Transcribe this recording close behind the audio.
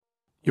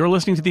You're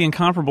listening to the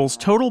Incomparables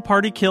Total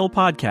Party Kill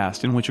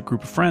podcast, in which a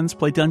group of friends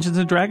play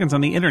Dungeons & Dragons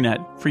on the internet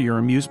for your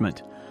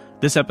amusement.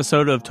 This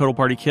episode of Total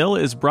Party Kill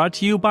is brought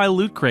to you by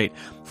Loot Crate.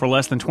 For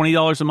less than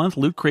 $20 a month,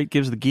 Loot Crate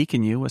gives the geek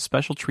in you a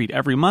special treat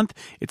every month.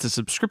 It's a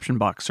subscription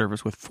box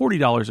service with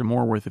 $40 or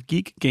more worth of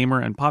geek, gamer,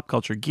 and pop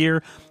culture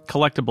gear,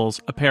 collectibles,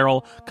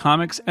 apparel,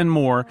 comics, and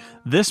more.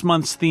 This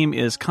month's theme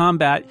is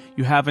combat.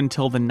 You have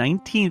until the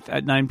 19th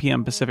at 9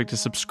 p.m. Pacific to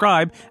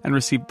subscribe and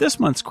receive this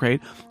month's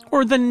crate,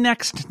 or the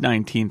next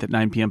 19th at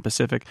 9 p.m.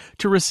 Pacific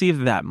to receive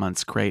that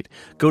month's crate.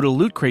 Go to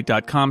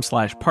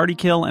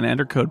lootcrate.com/partykill and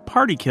enter code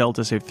PARTYKILL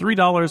to save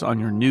 $3 on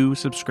your new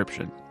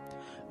subscription.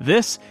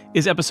 This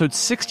is episode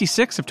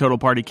 66 of Total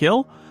Party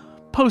Kill,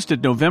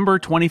 posted November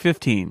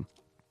 2015.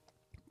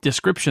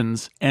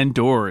 Descriptions and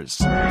doors.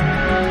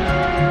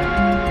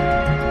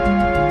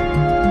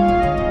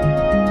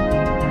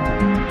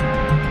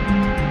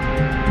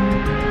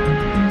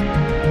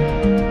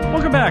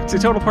 Welcome back to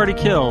Total Party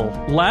Kill.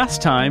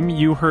 Last time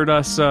you heard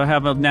us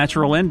have a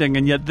natural ending,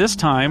 and yet this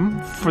time,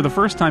 for the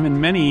first time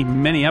in many,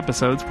 many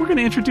episodes, we're going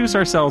to introduce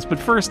ourselves. But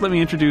first, let me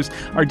introduce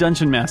our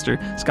Dungeon Master,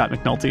 Scott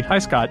McNulty. Hi,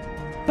 Scott.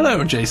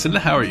 Hello, Jason.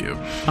 How are you?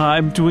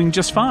 I'm doing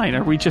just fine.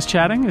 Are we just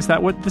chatting? Is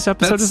that what this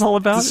episode is all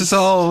about? This is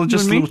all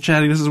just a little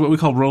chatting. This is what we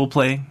call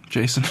role-playing,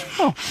 Jason.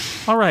 Oh,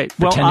 all right.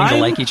 Pretending to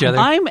like each other.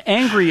 I'm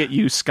angry at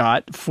you,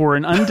 Scott, for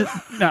an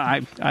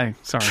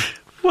sorry.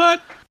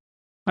 What?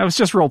 I was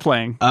just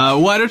role-playing.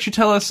 Why don't you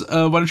tell us,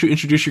 why don't you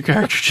introduce your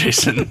character,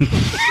 Jason?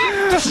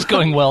 This is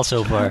going well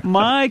so far.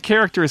 My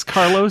character is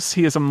Carlos.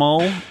 He is a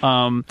mole.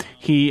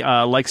 He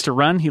likes to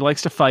run. He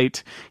likes to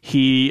fight.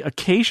 He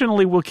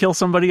occasionally will kill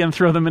somebody and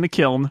throw them in a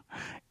kiln.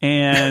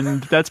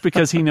 And that's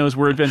because he knows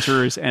we're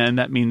adventurers, and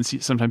that means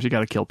sometimes you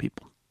gotta kill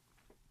people.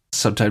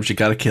 Sometimes you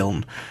gotta kill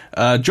them.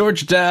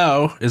 Georgia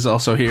Dow is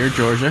also here.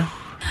 Georgia,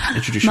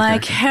 introduce your My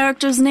character.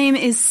 character's name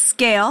is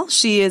Scale.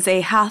 She is a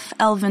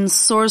half-elven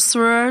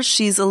sorcerer.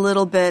 She's a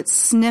little bit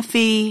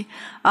sniffy.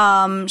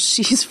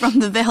 She's from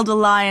the Veiled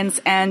Alliance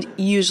and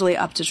usually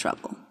up to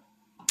trouble.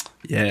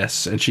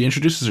 Yes, and she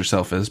introduces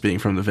herself as being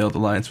from the Veiled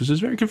Alliance, which is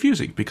very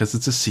confusing because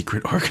it's a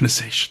secret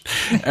organization.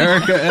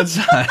 Erica and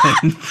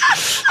Zion.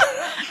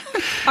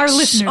 Our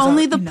listeners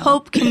Only the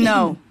Pope can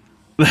know.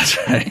 That's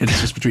right.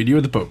 It's just between you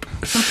and the Pope.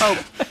 The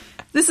Pope.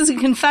 This is a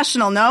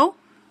confessional, no?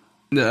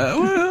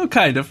 Well,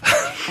 kind of.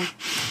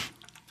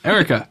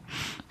 Erica.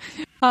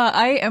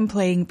 I am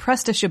playing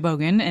Presta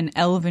Shibogan, an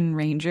elven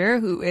ranger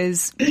who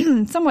is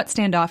somewhat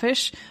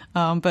standoffish,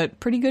 but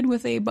pretty good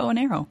with a bow and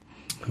arrow.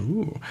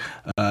 Ooh.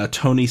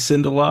 Tony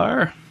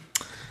Sindelar.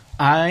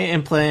 I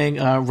am playing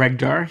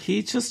Regdar.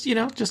 He's just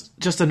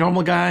a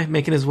normal guy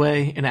making his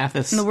way in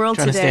Athos, In the world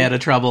trying to today. stay out of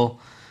trouble.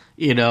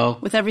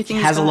 With everything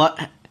has he's a got.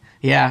 lot.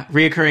 Yeah,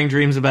 reoccurring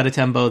dreams about a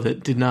tempo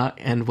that did not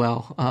end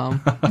well.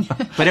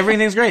 But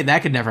everything's great.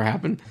 That could never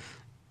happen.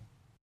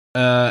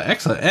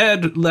 Excellent.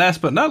 And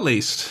last but not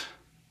least,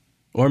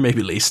 or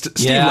maybe least,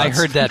 Steve Yeah, I Lutz.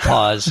 heard that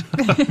pause.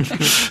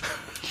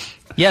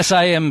 Yes,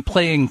 I am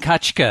playing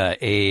Kachka,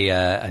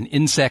 an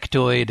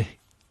insectoid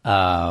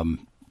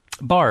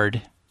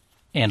bard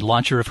and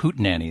launcher of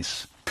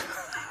hootenannies.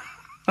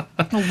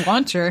 A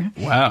launcher.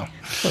 Wow.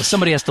 Well,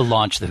 somebody has to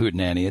launch the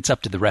hootenanny. It's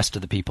up to the rest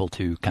of the people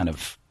to kind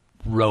of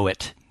row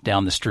it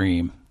down the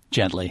stream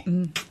gently.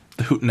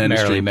 The Hootenanny Merrily,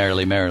 stream.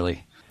 merrily,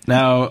 merrily.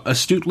 Now,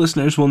 astute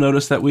listeners will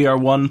notice that we are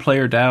one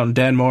player down.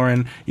 Dan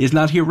Morin is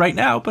not here right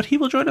now, but he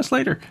will join us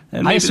later.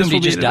 And I maybe assumed this he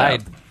will be just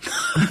died.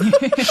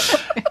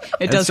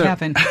 It does so-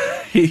 happen.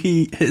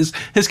 His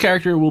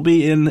character will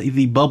be in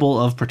the bubble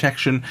of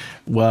protection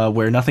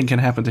where nothing can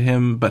happen to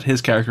him, but his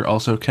character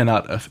also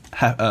cannot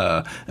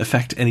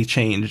affect any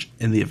change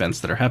in the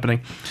events that are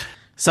happening.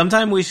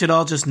 Sometime we should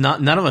all just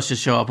none of us should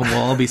show up and we'll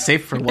all be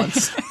safe for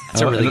once.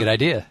 That's a really good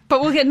idea.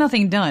 But we'll get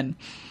nothing done.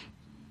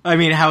 I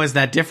mean, how is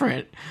that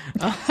different?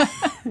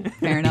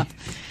 Fair enough.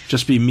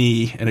 Just be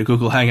me in a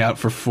Google Hangout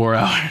for 4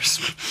 hours.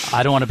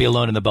 I don't want to be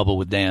alone in the bubble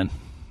with Dan.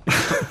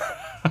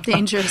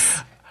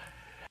 Dangerous.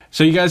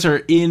 So you guys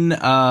are in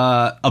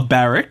a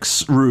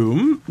barracks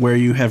room where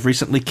you have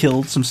recently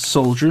killed some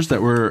soldiers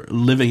that were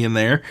living in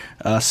there.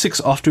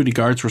 6 off-duty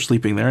guards were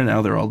sleeping there, and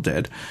now they're all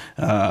dead.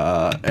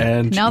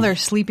 And Now they're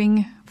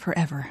sleeping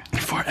forever.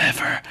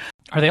 forever.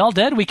 Are they all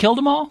dead? We killed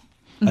them all?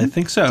 I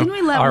think so. Didn't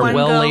we let Our one go?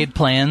 well-laid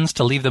plans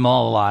to leave them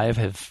all alive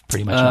have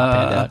pretty much not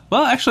panned out.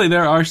 Well, actually,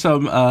 there are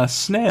some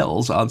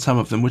snails on some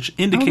of them, which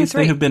indicates that's they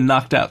right. have been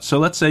knocked out. So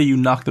let's say you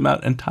knock them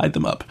out and tied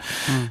them up.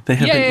 They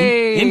have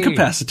Yay! been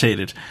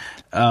incapacitated.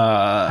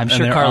 I'm and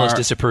sure there Carlos are-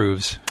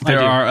 disapproves.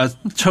 There are a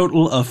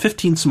total of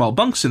 15 small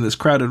bunks in this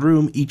crowded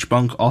room. Each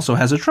bunk also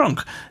has a trunk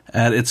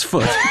at its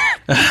foot.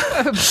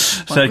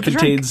 So it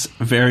contains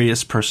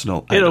various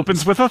personal It items.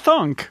 opens with a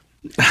thunk.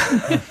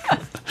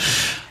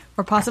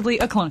 Or possibly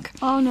a clunk.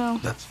 Oh,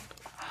 no.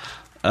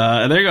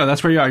 There you go.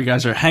 That's where you are. You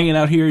guys are hanging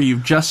out here.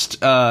 You've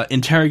just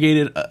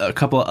interrogated a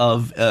couple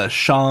of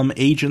Sham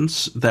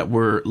agents that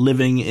were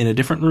living in a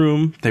different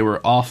room. They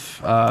were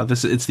off.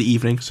 It's the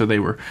evening, so they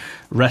were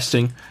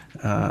resting.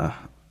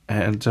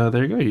 And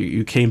there you go.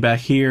 You came back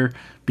here,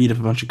 beat up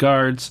a bunch of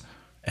guards,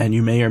 and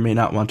you may or may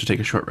not want to take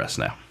a short rest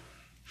now.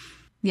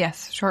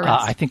 Yes, short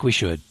rest. I think we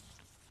should.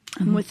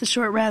 I'm with the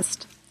short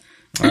rest.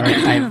 All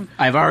right,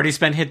 I've already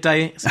spent hit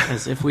dice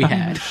as if we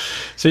had.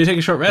 So you take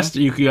a short rest.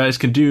 You guys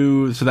can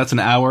do, so that's an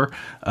hour,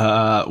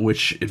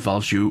 which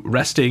involves you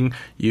resting.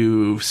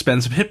 You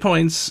spend some hit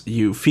points.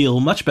 You feel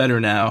much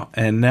better now.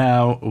 And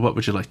now, what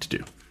would you like to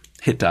do?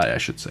 Hit die, I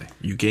should say.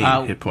 You gain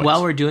hit points.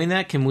 While we're doing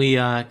that, can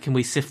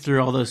we sift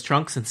through all those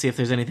trunks and see if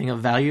there's anything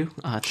of value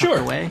tucked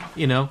away?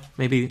 You know,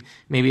 maybe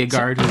a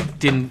guard who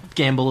didn't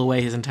gamble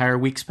away his entire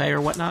week's pay or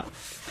whatnot.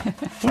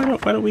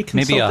 Why don't we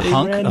consult Maybe a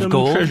hunk of random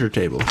gold? treasure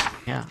table?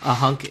 Yeah, a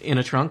hunk in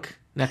a trunk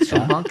next to a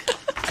hunk.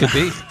 Could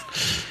be.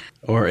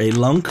 Or a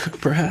lunk,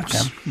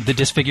 perhaps? The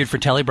disfigured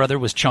Fratelli brother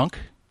was Chunk.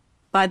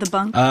 By the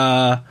bunk.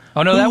 Oh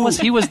no,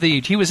 he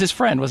was his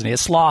friend, wasn't he? A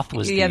sloth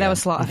was. Yeah, that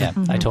was Sloth. Yeah,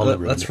 I totally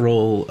ruined Let's it.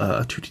 roll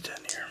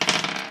 2d10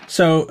 here.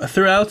 So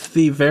throughout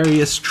the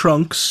various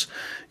trunks,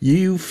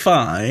 you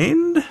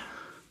find.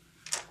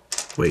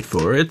 Wait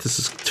for it. This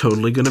is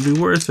totally going to be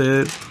worth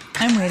it.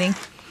 I'm waiting.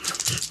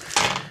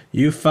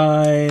 You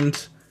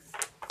find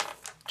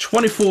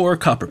 24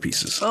 copper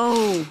pieces.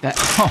 Oh,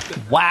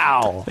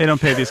 Wow. They don't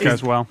pay these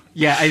guys well.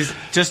 Yeah, is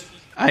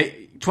I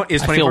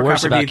 24 feel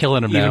worse copper about bead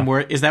killing him even now.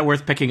 Is that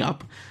worth picking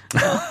up?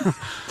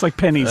 It's like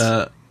pennies.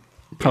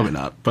 Probably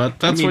not, but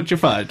that's I mean- what you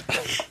find.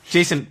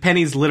 Jason,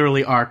 pennies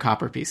literally are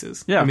copper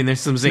pieces. Yeah. I mean, there's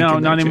some zinc No,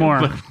 in there not too, anymore.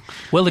 but-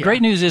 Well, the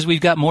great news is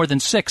we've got more than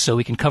 6, so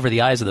we can cover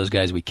the eyes of those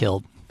guys we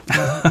killed.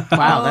 wow,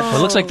 Well, that's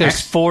it looks like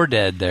there's 4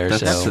 dead there.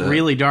 That's So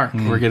really dark.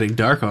 We're getting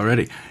dark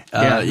already.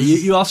 Yeah.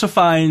 You also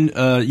find,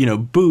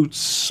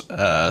 boots,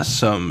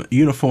 some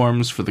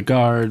uniforms for the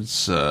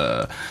guards,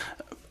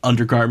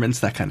 undergarments,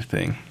 that kind of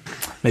thing.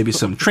 Maybe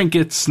some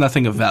trinkets,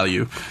 nothing of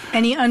value.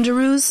 any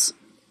underoos?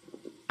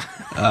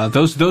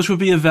 Those would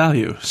be of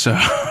value. So,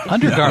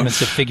 undergarments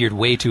have figured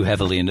way too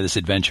heavily into this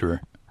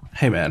adventurer.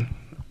 hey man,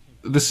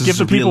 this is Give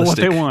the people what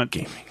they realistic want.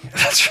 gaming.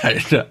 That's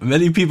right.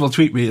 Many people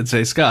tweet me and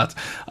say, Scott,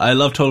 I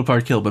love Total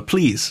Party Kill, but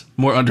please,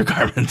 more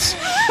undergarments.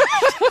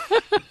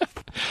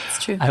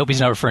 It's true. I hope he's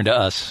not referring to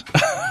us.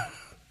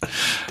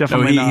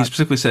 Definitely He not.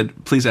 specifically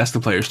said, please ask the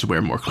players to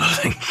wear more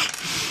clothing.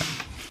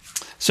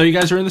 So you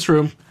guys are in this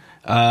room.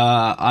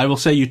 I will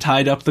say you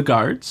tied up the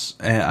guards,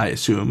 I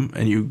assume,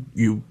 and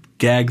you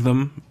gag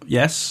them.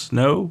 Yes?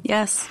 No?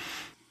 Yes.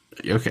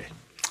 Okay.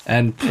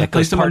 And That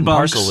place goes them part on and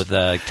bunks parcel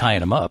with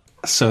tying them up.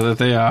 so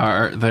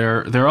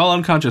that they're all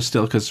unconscious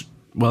still because,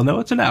 well, no,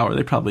 it's an hour.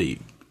 They probably,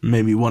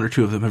 maybe one or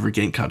two of them have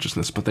regained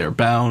consciousness, but they're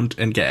bound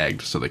and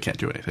gagged, so they can't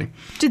do anything.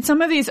 Did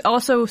some of these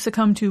also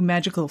succumb to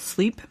magical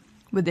sleep?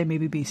 Would they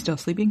maybe be still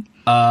sleeping?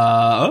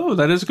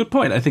 That is a good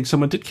point. I think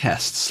someone did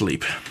cast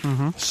sleep.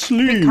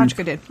 Sleep.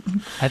 Kochka did.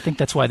 I think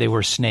that's why they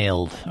were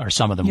snailed, or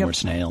some of them Yep. were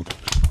snailed.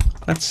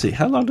 Let's see.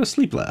 How long does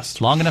sleep last?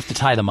 Long enough to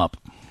tie them up.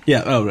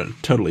 Yeah,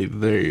 totally.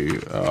 They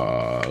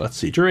let's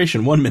see,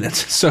 duration 1 minute.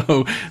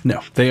 So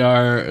no, they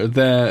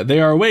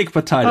are awake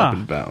but tied up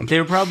and bound. They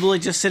were probably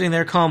just sitting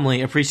there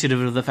calmly,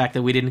 appreciative of the fact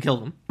that we didn't kill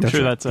them. I'm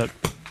sure that's it.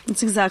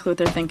 That's exactly what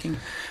they're thinking.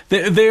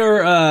 They're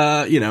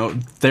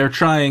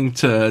trying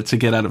to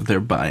get out of their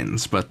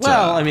binds, but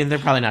Well, I mean, they're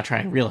probably not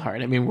trying real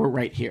hard. I mean, we're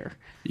right here.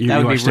 You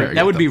That are would be staring rude. at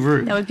That would them. be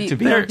rude. That would be- to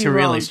that would be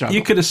really wrong. struggle.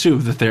 you could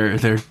assume that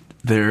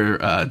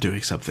they're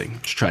doing something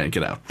to try and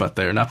get out, but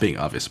they're not being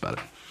obvious about it.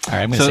 All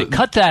right, I'm going to So- say,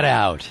 cut that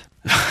out.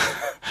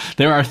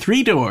 There are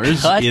 3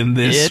 doors Cut in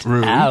this it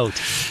room. out.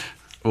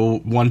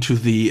 One to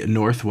the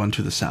north, one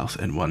to the south,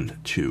 and one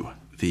to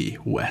the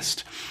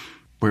west.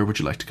 Where would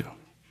you like to go?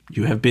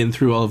 You have been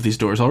through all of these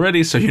doors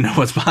already, so you know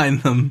what's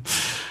behind them.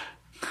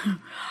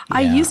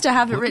 I used to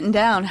have it written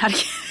down how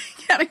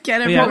to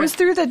get it. What was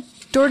through the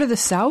door to the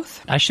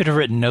south? I should have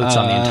written notes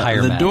on the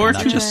entire The map. door and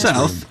not to the just this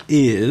room. south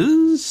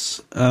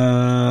is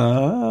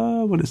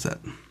what is that?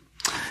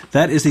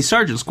 That is the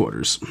sergeant's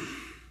quarters.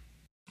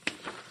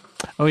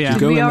 Oh, yeah. Go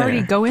Did we in already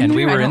there. go in And there?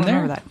 we were I don't in there?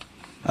 remember that.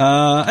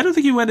 I don't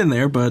think you went in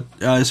there, but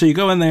so you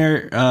go in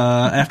there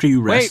after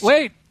you rest.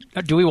 Wait.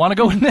 Do we want to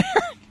go in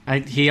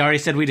there? He already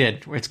said we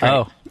did. It's great.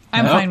 Oh,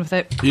 I'm No. fine with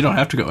it. You don't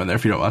have to go in there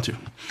if you don't want to.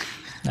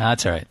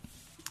 that's all right.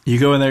 You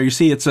go in there, you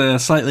see it's a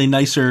slightly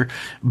nicer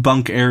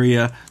bunk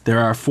area. There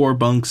are 4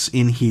 bunks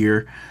in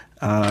here.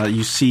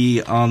 You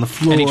see on the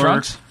floor... Any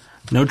trunks?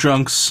 No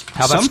trunks.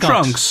 How about some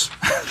skunks?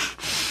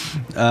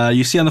 trunks.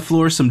 You see on the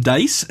floor some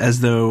dice,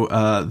 as though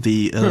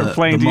We were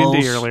playing the D&D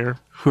moles earlier.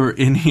 who are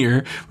in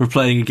here were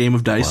playing a game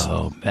of dice.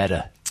 Oh,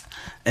 meta.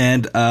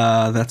 And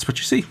that's what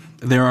you see.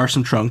 There are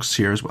some trunks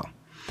here as well.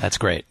 That's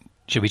great.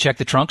 Should we check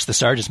the trunks? The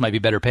sergeants might be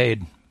better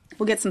paid.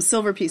 We'll get some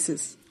silver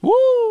pieces.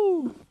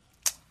 Woo!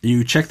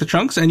 You check the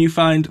trunks and you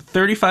find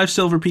 35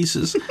 silver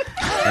pieces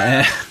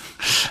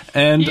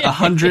and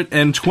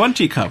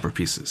 120 copper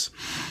pieces.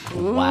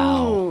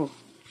 Wow.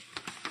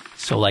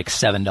 So like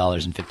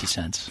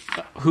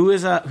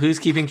 $7.50. Who's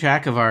keeping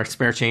track of our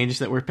spare change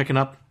that we're picking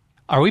up?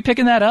 Are we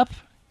picking that up?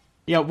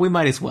 Yeah, we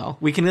might as well.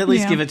 We can at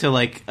least Yeah. give it to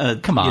like a.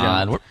 Come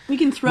on. We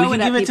can throw we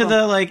can it at give it to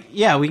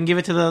people. we can give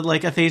it to the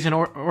Athasian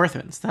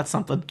orphans. That's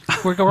something.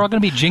 We're all going to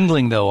be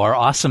jingling, though. Our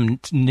awesome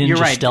ninja You're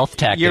right. stealth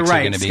tactics You're are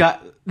right. going to be...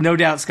 Scott no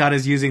doubt Scott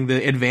is using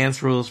the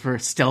advanced rules for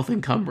stealth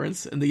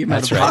encumbrance and the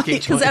amount That's of right. blocking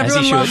Because choice.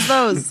 everyone should. loves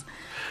those.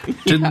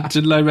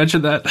 Didn't I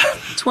mention that?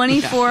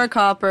 24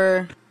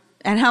 copper.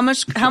 And how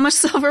much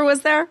silver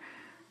was there?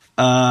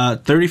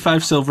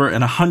 35 silver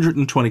and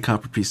 120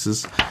 copper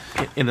pieces.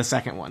 in the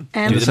second one.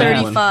 And Do the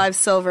math. 35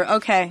 silver.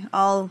 Okay,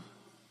 I'll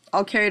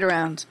carry it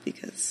around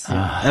because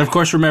And of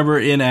course, remember,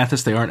 in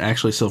Athos, they aren't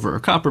actually silver or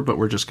copper, but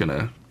we're just going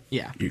to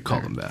you call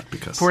them that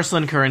because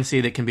Porcelain currency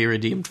that can be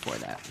redeemed for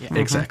that. Yeah.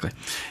 Exactly.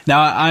 Now,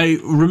 I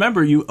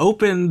remember you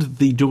opened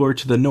the door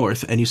to the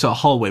north and you saw a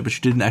hallway, but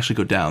you didn't actually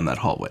go down that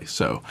hallway.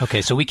 So,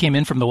 Okay, so we came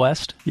in from the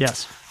west?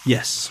 Yes.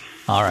 yes.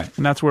 All right.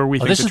 And that's where we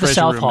think This the is the treasure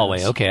south room hallway.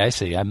 is. Okay, I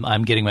see.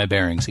 I'm getting my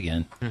bearings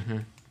again.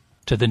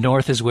 To the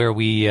north is where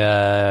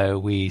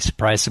we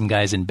surprised some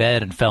guys in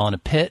bed and fell in a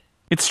pit.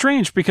 It's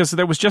strange because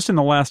that was just in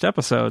the last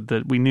episode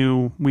that we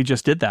knew we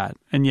just did that,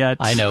 and yet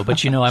I know,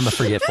 but I'm a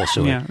forgetful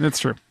soul. yeah, that's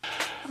true.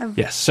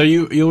 Yes. So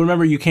you'll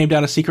remember you came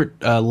down a secret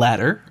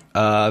ladder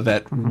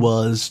that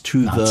was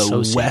to Not the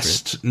so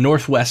secret.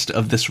 northwest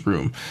of this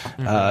room.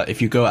 If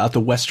you go out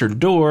the western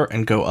door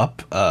and go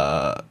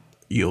up,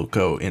 you'll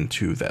go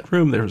into that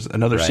room. There's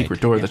another Right,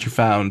 secret door that you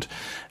found,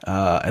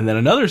 and then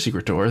another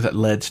secret door that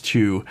led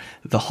to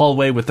the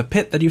hallway with the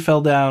pit that you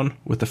fell down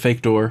with the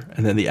fake door,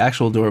 and then the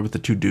actual door with the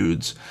two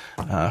dudes,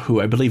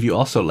 who I believe you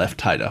also left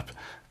tied up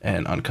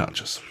and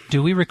unconscious.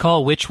 Do we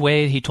recall which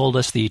way he told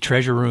us the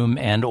treasure room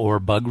and or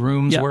bug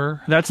rooms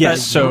were? That's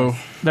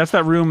that's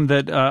that room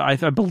that I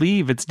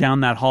believe it's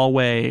down that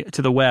hallway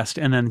to the west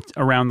and then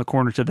around the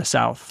corner to the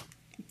south.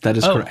 That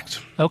is correct.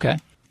 Okay.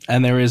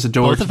 And there is a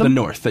door Both to of the them?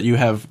 north that you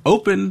have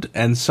opened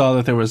and saw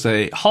that there was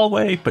a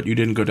hallway, but you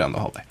didn't go down the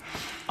hallway.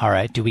 All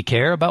right. Do we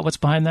care about what's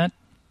behind that?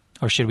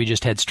 Or should we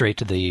just head straight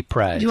to the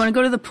prize? do you want to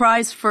go to the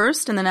prize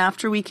first and then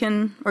after we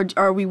can, or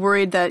are we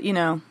worried that,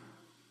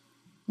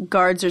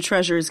 guards or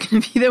treasure is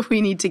going to be that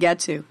we need to get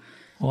to?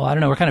 Well, I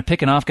don't know. We're kind of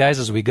picking off guys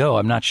as we go.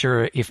 I'm not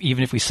sure if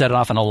even if we set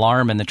off an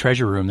alarm in the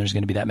treasure room, there's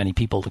going to be that many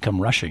people to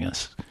come rushing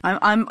us.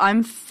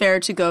 I'm fair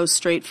to go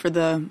straight for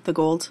the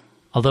gold.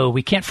 Although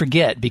we can't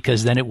forget,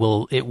 because then it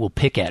will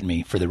pick at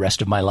me for the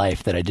rest of my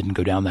life that I didn't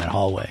go down that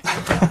hallway.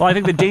 Well, I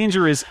think the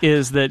danger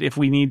is that if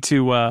we need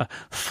to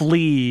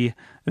flee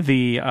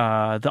the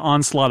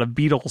onslaught of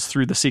beetles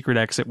through the secret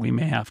exit, we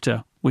have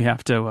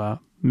to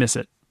miss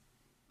it.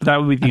 That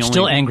would be the I'm only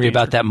still angry danger.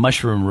 about that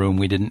mushroom room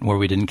we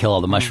didn't kill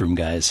all the mushroom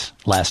guys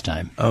last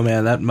time. Oh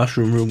man, that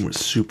mushroom room was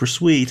super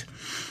sweet.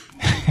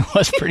 It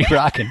was pretty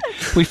rocking.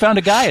 We found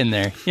a guy in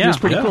there. Yeah, It was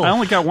pretty cool. I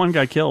only got one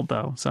guy killed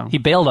though. So He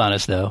bailed on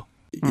us though.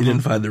 You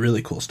didn't find the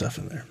really cool stuff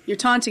in there. You're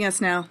taunting us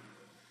now.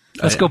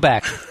 Let's go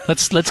back.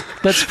 Let's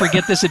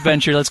forget this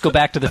adventure. Let's go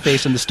back to the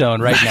face in the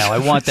stone right now. I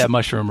want that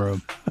mushroom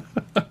room.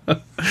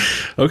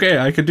 Okay,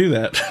 I could do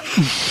that.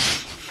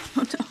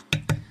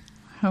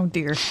 Oh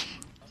dear.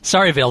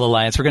 Sorry, Veiled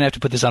Alliance. We're going to have to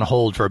put this on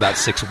hold for about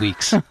 6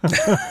 weeks.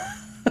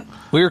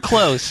 We were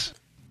close.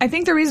 I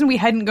think the reason we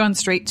hadn't gone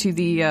straight to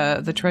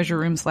the treasure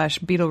room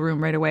 / beetle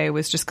room right away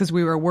was just because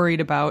we were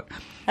worried about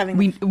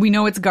we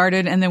know it's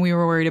guarded, and then we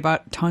were worried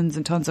about tons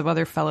and tons of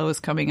other fellows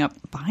coming up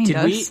behind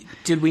us.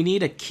 Did we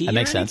need a key That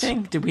makes or anything?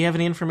 sense. Did we have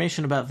any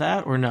information about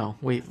that or no?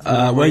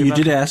 Well, you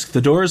did ask.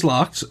 The door is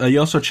locked. You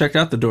also checked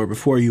out the door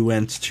before you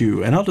went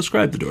to, and I'll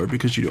describe the door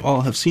because you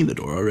all have seen the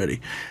door already.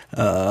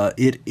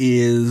 It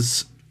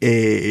is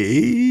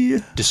a...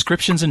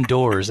 Descriptions and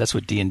doors. That's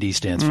what D&D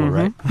stands for,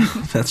 right?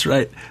 That's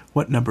right.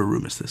 What number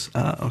room is this?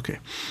 Okay.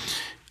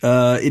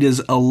 It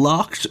is a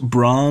locked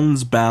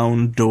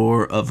bronze-bound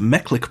door of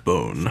Mechlic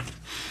bone.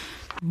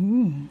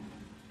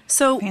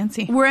 So,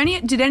 Fancy.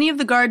 did any of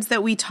the guards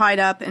that we tied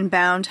up and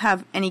bound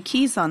have any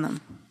keys on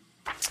them?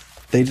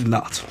 They did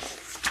not.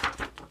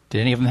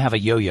 Did any of them have a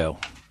yo-yo?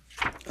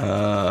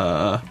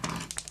 No.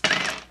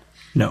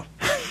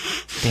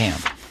 Damn.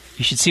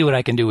 You should see what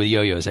I can do with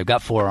yo-yos. I've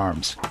got 4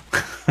 arms.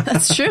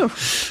 That's true.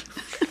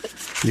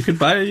 You could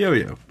buy a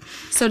yo-yo.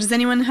 So does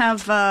anyone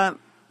have, I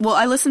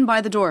listened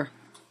by the door.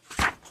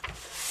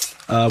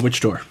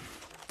 Which door?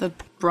 The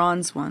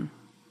bronze one.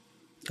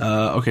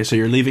 Okay, so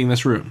you're leaving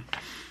this room.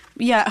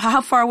 Yeah, how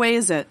far away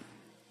is it?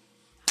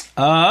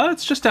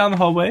 It's just down the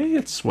hallway.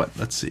 It's what?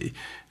 Let's see.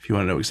 If you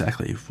want to know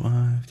exactly.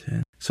 5,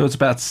 10. So it's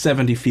about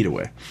 70 feet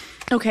away.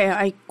 Okay,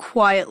 I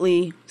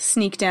quietly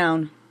sneak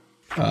down.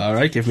 All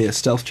right, give me a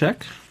stealth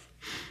check.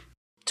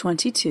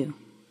 22.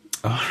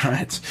 All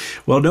right.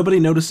 Well, nobody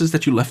notices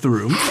that you left the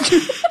room.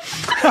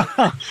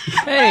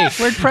 Hey,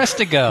 where'd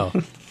Presta go?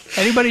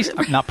 Anybody's...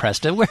 Not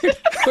Presta.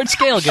 Where'd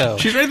Scale go?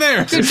 She's right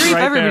there. Good grief,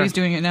 right everybody's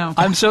there. doing it now.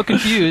 I'm so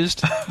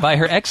confused by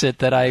her exit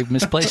that I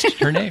misplaced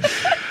her name.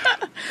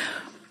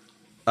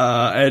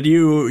 And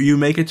you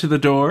make it to the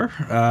door.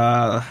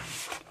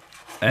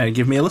 And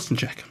give me a listen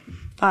check.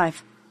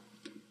 5.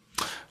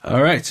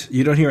 All right.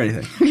 You don't hear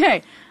anything.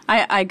 Okay,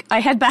 I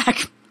head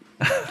back.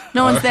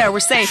 No one's there. We're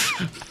safe.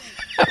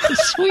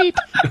 Sweet.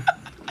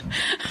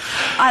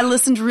 I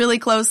listened really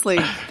closely.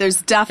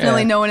 There's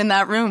definitely no one in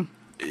that room.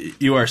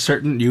 You are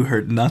certain you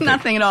heard nothing.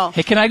 Nothing at all.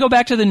 Hey, can I go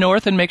back to the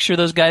north and make sure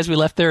those guys we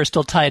left there are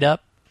still tied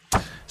up?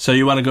 So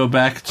you want to go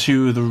back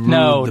to the room?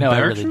 No, I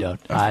really don't.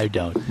 I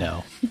don't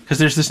know. Because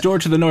there's this door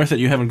to the north that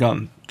you haven't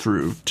gone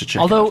through to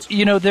check Although,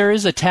 out. There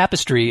is a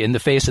tapestry in the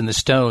face and the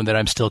stone that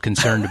I'm still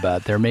concerned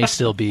about. There may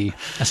still be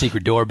a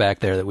secret door back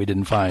there that we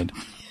didn't find.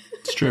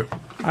 It's true.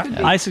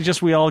 I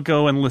suggest we all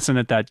go and listen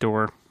at that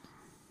door.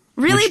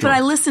 Really? But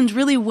I listened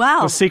really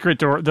well. The secret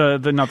door, the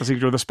not the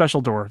secret door, the special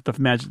door,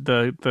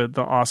 the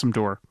awesome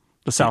door,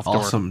 the south door.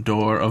 Awesome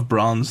door of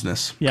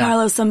bronzeness. Yeah.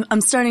 Carlos,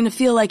 I'm starting to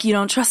feel like you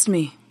don't trust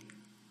me.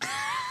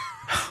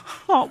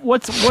 Oh,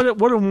 what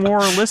are more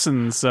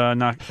listens are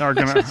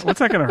gonna? What's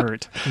that gonna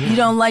hurt? You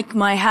don't like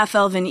my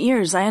half-elven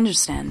ears. I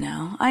understand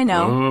now. I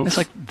know. It's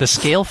like the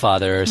Scale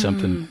Father or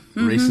something.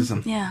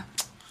 Racism. Yeah.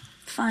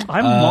 Fine.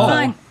 I'm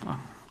Fine.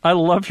 I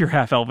love your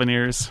half-elven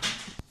ears.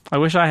 I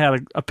wish I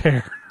had a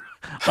pair.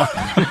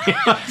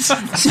 This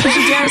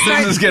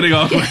is getting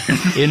awkward.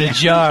 In a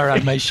jar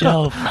on my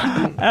shelf.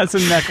 As a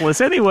necklace.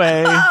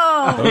 Anyway.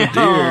 Oh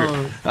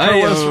dear.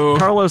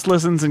 Carlos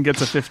listens and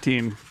gets a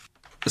 15.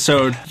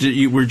 So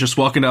we're just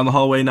walking down the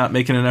hallway, not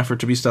making an effort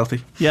to be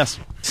stealthy? Yes.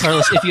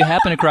 Carlos, if you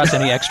happen across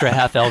any extra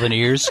half-elven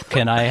ears,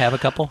 can I have a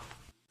couple?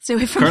 Stay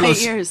away from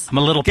Carlos, my ears. I'm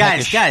a little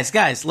peckish.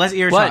 Guys, less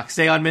ear What? talk.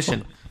 Stay on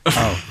mission.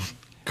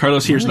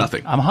 Carlos hears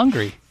nothing. I'm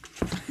hungry.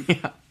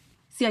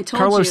 See, I told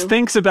Carlos you.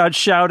 thinks about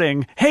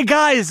shouting, "Hey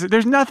guys,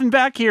 there's nothing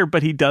back here,"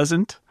 but he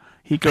doesn't.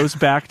 He goes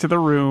back to the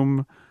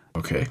room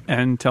Okay.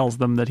 and tells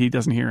them that he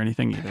doesn't hear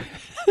anything either.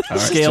 All right,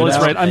 Scale so is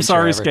now, right. I'm Adventure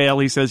sorry, ever. Scale.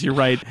 He says you're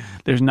right.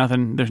 There's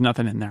nothing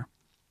in there.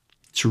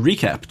 To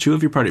recap, 2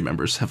 of your party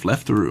members have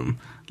left the room,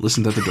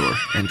 listened at the door,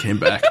 and came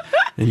back.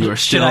 And you are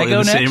still I in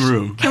go the next? same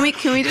room. Can we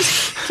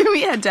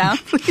head down,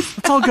 please?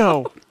 Let's all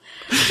go.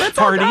 Let's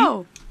Party.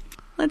 all go.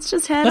 Let's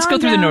just head Let's on go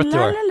through the down. north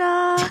door.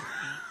 La, la,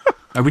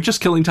 Are we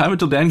just killing time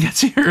until Dan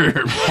gets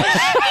here?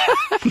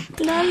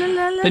 la, la,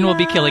 la, la, Then we'll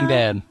be la. killing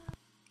Dan.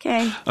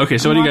 Okay. Okay,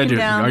 so what are you walking gonna do?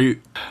 down. Are you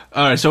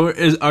all right? So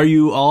are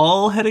you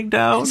all heading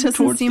down? It doesn't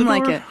towards seem the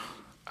like door? it.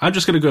 I'm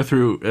just gonna go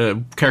through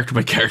character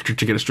by character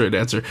to get a straight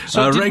answer.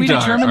 So did we Regdar,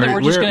 determine that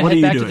we're just going to what are head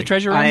you back to doing? the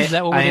treasure room? Is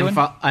that what we're doing?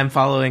 I'm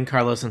following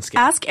Carlos and Scale.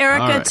 Ask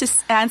Erica All right. to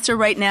answer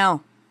right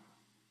now.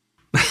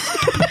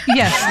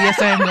 Yes,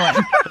 I am going.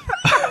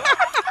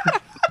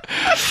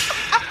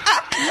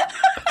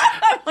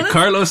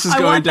 Carlos is I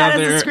going want down that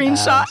there, as a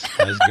screenshot.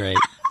 That was great.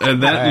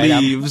 and that All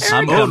right, leaves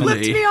I'm Erica coming.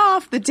 flipped me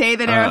off the day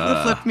that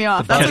Erica flipped me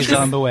off. the That's bus what is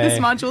on the way. this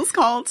module's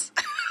called.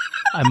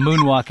 I'm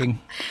moonwalking.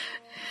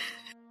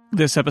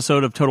 This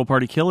episode of Total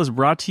Party Kill is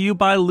brought to you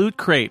by Loot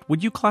Crate.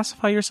 Would you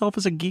classify yourself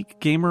as a geek,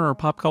 gamer, or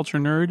pop culture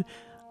nerd?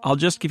 I'll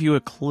just give you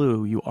a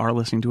clue. You are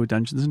listening to a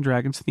Dungeons &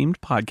 Dragons themed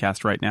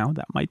podcast right now.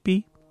 That might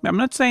be. I'm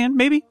not saying.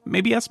 Maybe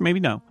yes, maybe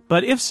no.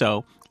 But if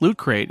so, Loot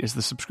Crate is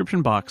the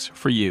subscription box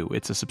for you.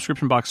 It's a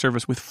subscription box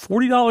service with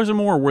 $40 or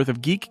more worth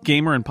of geek,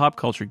 gamer, and pop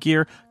culture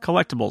gear,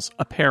 collectibles,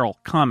 apparel,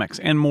 comics,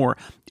 and more.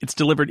 It's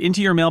delivered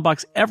into your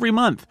mailbox every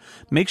month.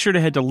 Make sure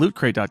to head to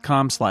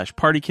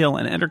lootcrate.com/partykill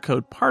and enter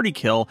code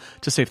PARTYKILL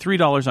to save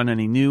 $3 on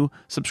any new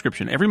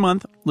subscription. Every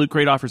month, Loot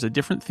Crate offers a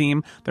different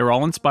theme. They're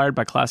all inspired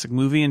by classic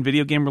movie and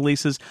video game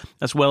releases,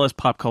 as well as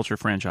pop culture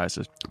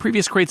franchises.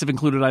 Previous crates have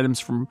included items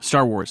from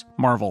Star Wars,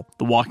 Marvel,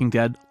 The Walking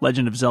Dead,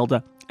 Legend of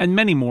Zelda, and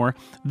many more.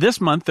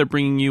 This month, they're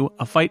bringing you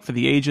A Fight for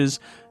the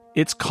Ages.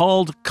 It's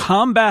called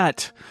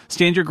Combat.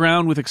 Stand your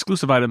ground with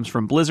exclusive items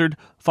from Blizzard,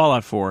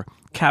 Fallout 4,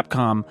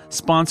 Capcom,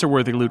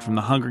 sponsor-worthy loot from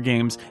the Hunger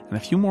Games, and a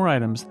few more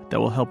items that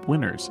will help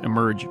winners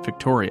emerge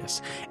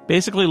victorious.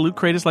 Basically, Loot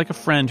Crate is like a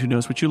friend who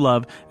knows what you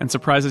love and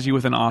surprises you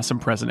with an awesome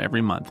present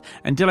every month.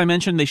 And did I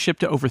mention they ship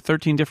to over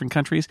 13 different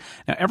countries?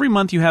 Now, every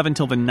month you have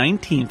until the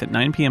 19th at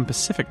 9 p.m.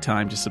 Pacific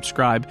time to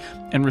subscribe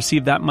and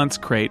receive that month's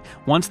crate.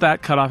 Once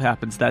that cutoff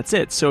happens, that's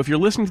it. So if you're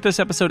listening to this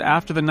episode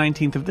after the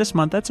 19th of this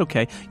month, that's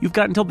okay. You've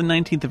got until the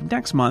 19th of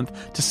next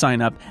month to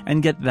sign up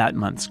and get that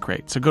month's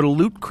crate. So go to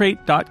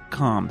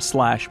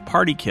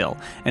lootcrate.com/partykill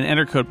and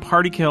enter code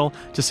PARTYKILL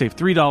to save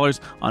 $3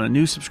 on a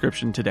new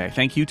subscription today.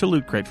 Thank you to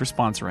Loot Crate for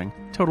sponsoring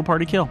Total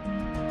Party Kill.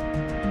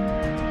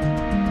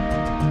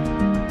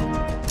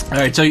 All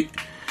right, so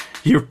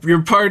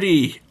your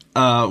party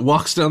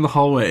walks down the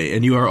hallway,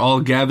 and you are all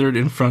gathered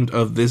in front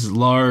of this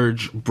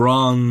large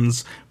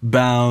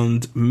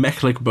bronze-bound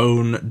mechlic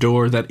bone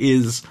door that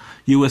is,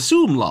 you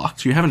assume,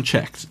 locked. You haven't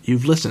checked.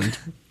 You've listened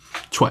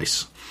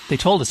twice. They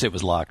told us it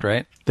was locked,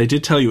 right? They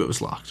did tell you it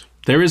was locked.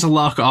 There is a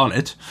lock on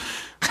it.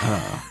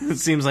 It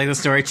seems like the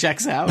story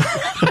checks out.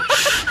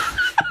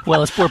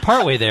 Well, we're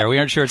partway there. We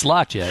aren't sure it's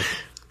locked yet.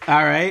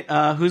 All right,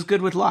 who's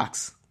good with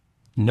locks?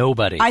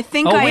 Nobody. I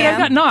think oh, I wait, am. I've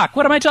got knock.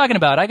 What am I talking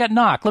about? I got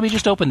knock. Let me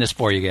just open this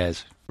for you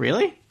guys.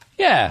 Really?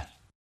 Yeah.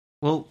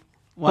 Well,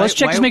 why, Let's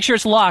check to make sure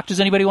it's locked. Does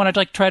anybody want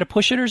to try to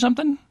push it or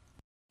something?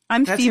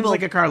 I'm That seems feeble.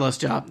 like a Carlos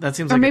job. That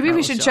seems Or like maybe a we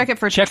Carlos should job. check it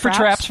for Check for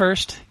traps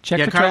first. Check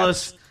Yeah, for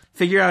Carlos, traps.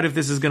 figure out if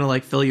this is going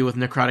to fill you with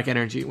necrotic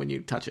energy when you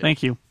touch it.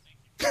 Thank you.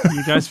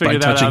 You guys figure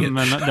that out, touching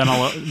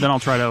and then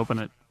I'll try to open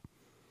it.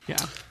 Yeah.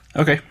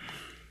 Okay.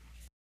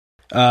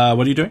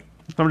 What are you doing?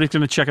 Somebody's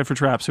going to check it for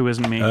traps. Who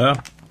isn't me? All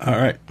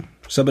right.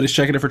 Somebody's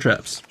checking it for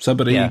traps.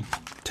 Somebody Yeah.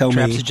 tell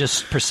Traps me. is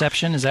just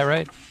perception, is that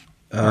right?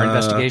 Or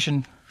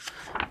investigation?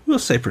 We'll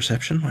say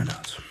perception. Why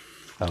not?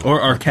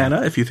 Or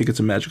Arcana, if you think it's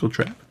a magical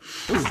trap.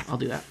 Ooh, I'll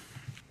do that.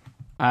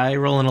 I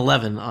roll an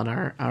 11 on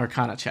our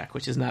Arcana check,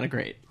 which is not a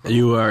great.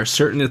 You are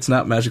certain it's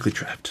not magically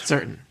trapped.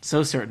 Certain.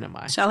 So certain am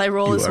I. Shall I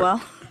roll as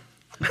well?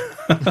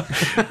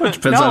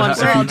 Depends on if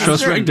you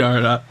trust Regdar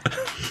or not.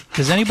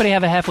 Does anybody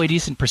have a halfway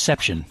decent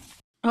perception?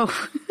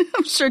 Oh,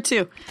 I'm sure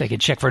too. They can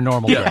check for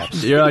normal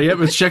traps. Yep,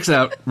 it checks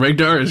out.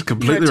 Regdar is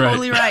completely You're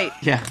totally right.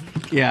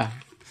 Yeah.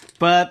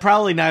 But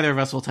probably neither of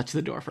us will touch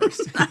the door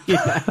first.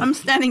 I'm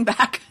standing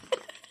back.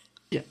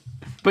 Yeah.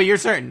 But you're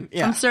certain.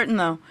 Yeah. I'm certain,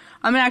 though.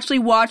 I'm going to actually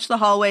watch the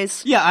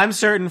hallways. Yeah, I'm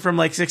certain from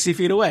like 60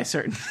 feet away,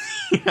 certain.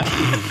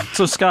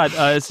 So, Scott,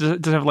 does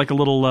it have like a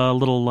little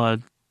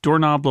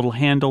doorknob, little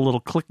handle,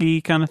 little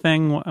clicky kind of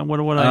thing? What?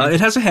 It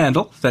has a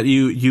handle that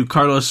you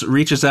Carlos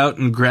reaches out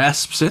and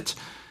grasps it.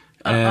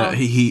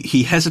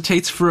 He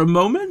hesitates for a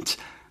moment,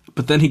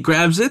 but then he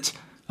grabs it.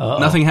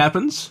 Nothing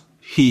happens.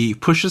 He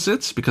pushes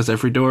it, because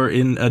every door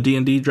in a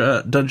D&D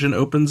dungeon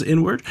opens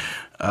inward,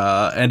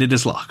 and it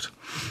is locked.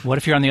 What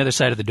if you're on the other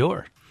side of the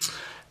door?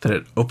 Then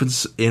it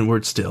opens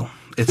inward still.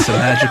 It's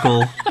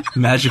a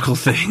magical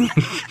thing.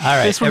 All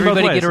right,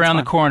 everybody get around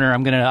the corner.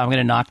 I'm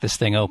gonna knock this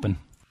thing open.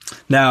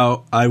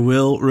 Now, I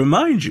will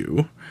remind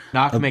you...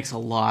 Knock makes a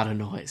lot of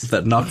noise.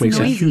 That knock makes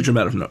a huge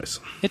amount of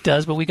noise. It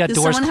does, but we got Does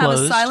doors someone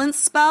closed. have a silence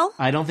spell?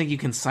 I don't think you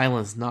can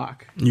silence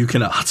knock. You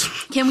cannot.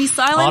 Can we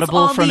silence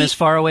Audible from as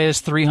far away as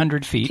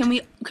 300 feet.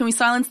 Can we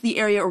silence the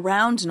area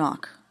around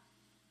knock?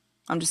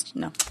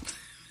 No.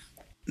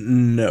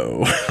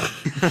 No.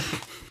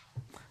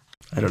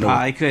 I don't know.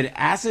 I could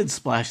acid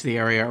splash the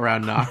area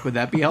around knock. Would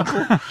that be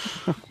helpful?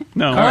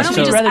 No. Carlos, don't if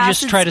we you'd just rather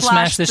acid just try to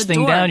splash smash this the thing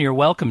door? down, you're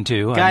welcome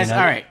to. Guys, all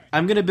right.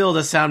 I'm going to build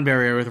a sound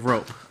barrier with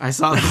rope. I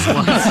saw this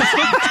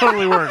once.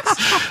 Totally works.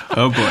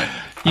 Oh, boy.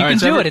 You can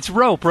do it. It's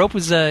rope. Rope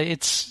is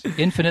it's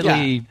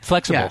infinitely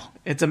flexible. Yeah,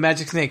 it's a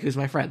magic snake who's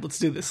my friend. Let's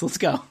do this. Let's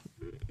go.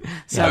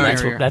 Sound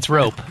barrier. That's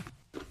rope.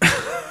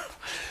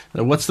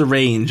 Now, what's the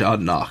range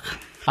on knock?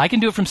 I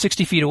can do it from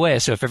 60 feet away,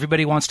 so if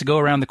everybody wants to go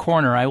around the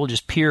corner, I will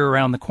just peer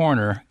around the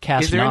corner,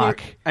 cast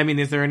knock.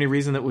 Is there any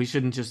reason that we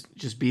shouldn't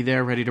just be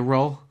there ready to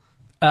roll?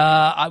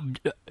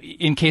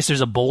 In case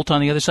there's a bolt on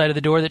the other side of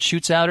the door that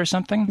shoots out or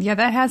something? Yeah,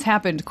 that has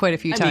happened quite a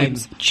few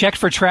times. Checked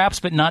for traps,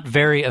 but not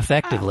very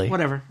effectively.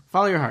 Whatever.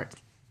 Follow your heart.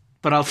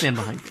 But I'll stand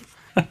behind you.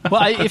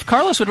 Well, if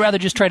Carlos would rather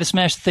just try to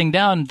smash the thing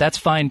down, that's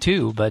fine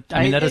too, but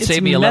that'll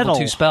save me a level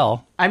 2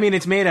 spell.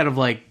 It's made out of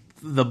like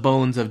the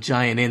bones of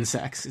giant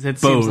insects. Bones,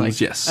 seems like,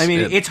 yes.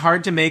 It's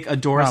hard to make a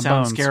door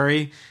sound bones.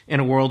 scary in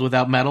a world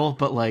without metal,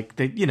 but like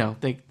they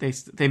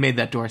made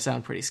that door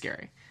sound pretty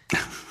scary.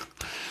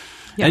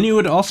 Yeah. And you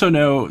would also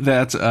know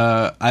that,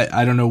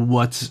 I don't know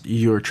what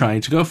you're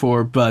trying to go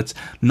for, but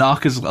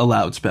knock is a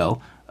loud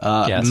spell.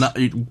 Yes.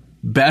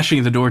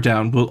 Bashing the door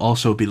down will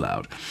also be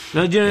loud.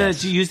 No,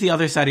 use the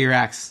other side of your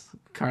axe,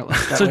 Carlos.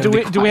 So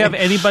do we have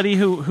anybody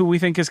who we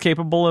think is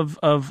capable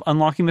of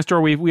unlocking this door?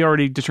 We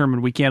already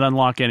determined we can't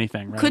unlock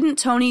anything, right? Couldn't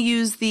Tony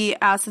use the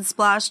acid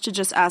splash to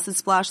just acid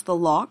splash the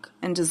lock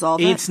and dissolve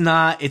it? It's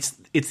not.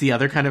 It's the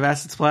other kind of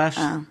acid splash.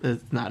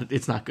 It's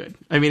not good.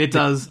 It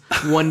does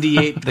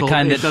 1d8. The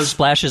kind that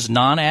splashes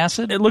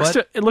non-acid. It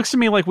looks to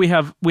me like we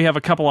have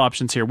a couple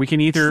options here. We can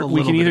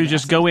either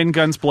just go in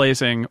guns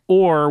blazing,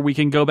 or we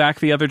can go back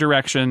the other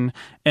direction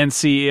and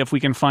see if we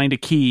can find a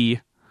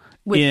key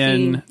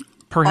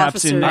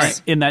perhaps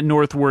in that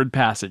northward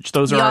passage.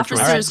 Those are our choices.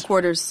 The officers'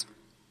 quarters.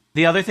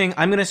 The other thing,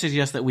 I'm going to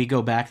suggest that we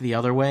go back the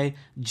other way,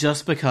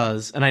 just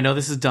because, and I know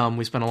this is dumb,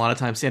 we spent a lot of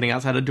time standing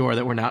outside a door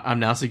that I'm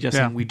now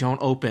suggesting we don't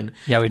open.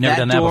 Yeah, we've never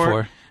done that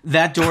before.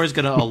 That door is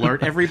going to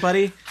alert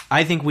everybody.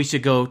 I think we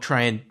should go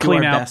try and do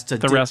clean our out best to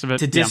the rest of it.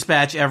 To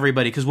dispatch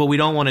everybody, because what we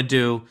don't want to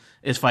do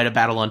is fight a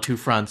battle on two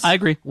fronts. I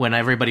agree. When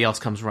everybody else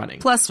comes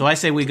running. So I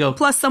say we go.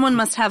 Plus, someone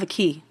must have a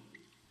key.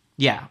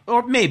 Yeah,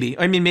 or maybe.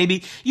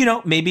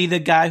 Maybe the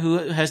guy who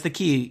has the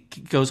key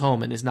goes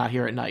home and is not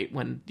here at night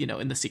when,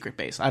 in the secret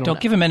base. Don't know.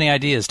 Give him any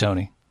ideas,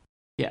 Tony.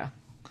 Yeah.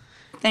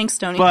 Thanks,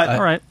 Tony. But,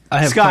 all right.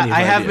 Scott,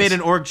 I have made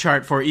an org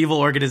chart for evil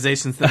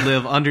organizations that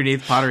live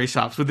underneath pottery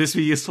shops. Would this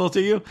be useful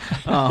to you?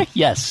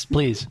 Yes,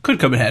 please. Could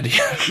come in handy.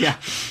 Yeah.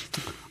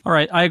 All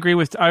right, I agree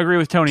with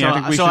Tony. I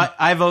think we should...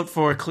 I vote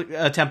for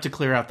attempt to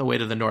clear out the way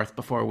to the north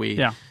before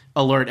we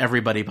alert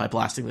everybody by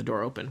blasting the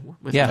door open.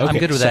 I'm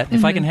good with that.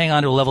 If I can hang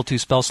on to a level 2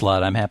 spell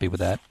slot, I'm happy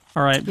with that.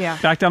 All right,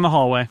 back down the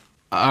hallway.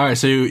 All right,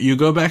 so you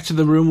go back to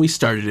the room we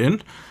started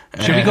in.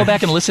 Should we go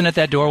back and listen at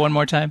that door one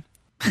more time?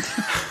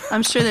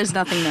 I'm sure there's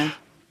nothing there.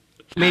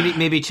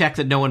 Maybe check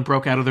that no one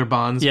broke out of their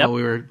bonds while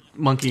we were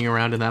monkeying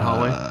around in that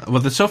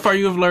hallway. So far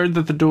you have learned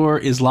that the door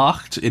is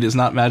locked. It is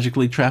not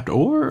magically trapped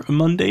or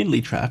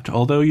mundanely trapped,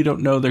 although you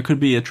don't know there could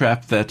be a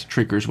trap that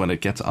triggers when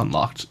it gets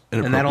unlocked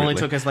inappropriately. And that only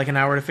took us like an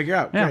hour to figure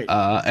out. Yeah. Great.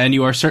 And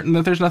you are certain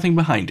that there's nothing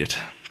behind it,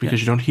 because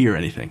you don't hear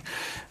anything.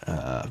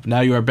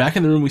 Now you are back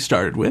in the room we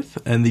started with,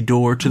 and the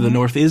door to the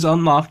north is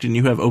unlocked, and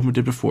you have opened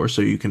it before,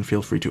 so you can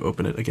feel free to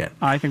open it again.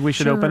 I think we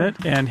should open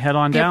it and head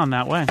on down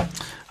that way.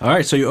 All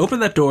right, so you open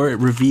that door. It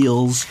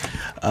reveals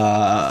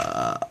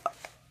a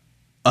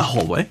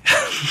hallway.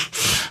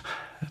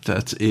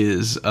 That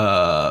is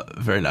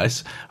very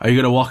nice. Are you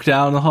going to walk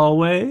down the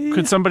hallway?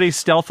 Could somebody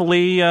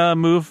stealthily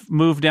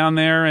move down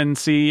there and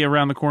see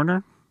around the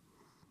corner?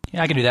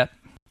 Yeah, I can do that.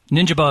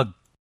 Ninja bug.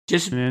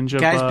 Just Ninja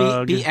guys,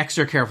 bug. be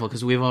extra careful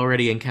because we've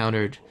already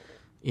encountered,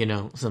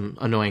 some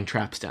annoying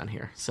traps down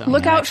here. So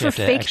Look out for actually have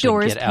to fake actually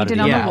doors get out of painted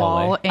the on the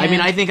hallway. wall. I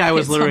mean, I think I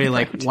was hit literally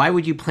something. like, why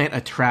would you plant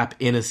a trap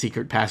in a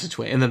secret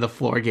passageway? And then the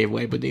floor gave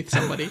way beneath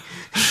somebody.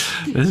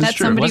 This is That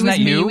true. somebody Wasn't was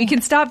that me. you? We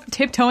can stop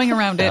tiptoeing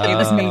around it. It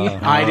was me.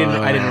 I didn't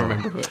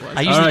remember who it was.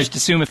 I usually right. just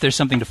assume if there's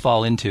something to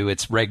fall into,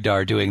 it's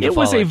Regdar doing the It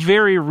was a falling.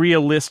 very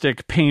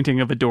realistic painting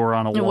of a door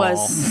on a It wall.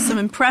 was some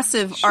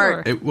impressive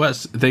art. It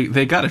was.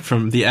 They got it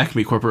from the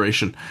Acme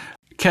Corporation.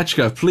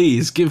 Ketchka,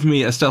 please give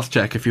me a stealth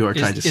check if you are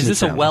trying to sneak Is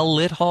this a down.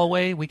 well-lit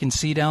hallway? We can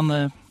see down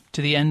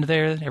to the end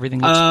there? Everything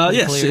looks pretty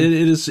Yes,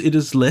 clear? it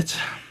is lit.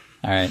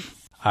 All right.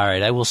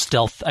 I will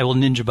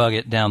ninja bug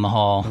it down the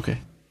hall. Okay.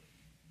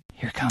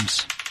 Here it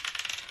comes.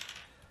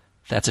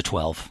 That's a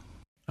 12.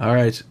 All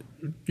right.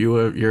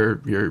 You're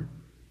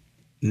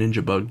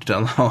ninja bugged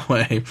down the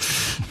hallway.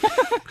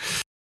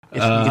 You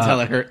can tell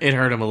it hurt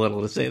him a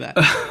little to say that.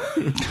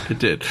 It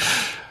did.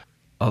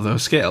 Although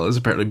Scale is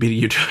apparently beating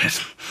you to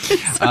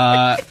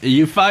it.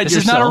 You find This yourself...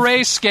 is not a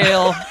race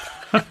scale.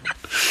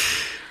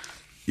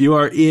 You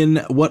are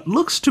in what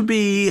looks to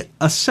be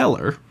a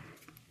cellar,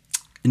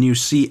 and you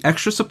see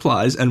extra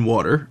supplies and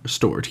water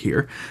stored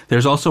here.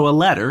 There's also a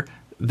ladder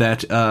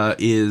that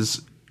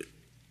is...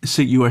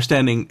 So you are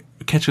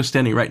Ketchka's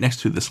standing right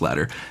next to this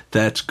ladder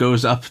that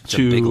goes up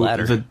to a big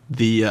ladder.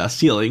 the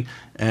ceiling,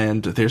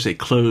 and there's a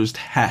closed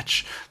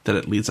hatch that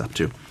it leads up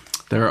to.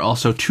 There are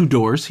also 2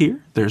 doors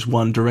here. There's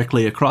one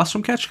directly across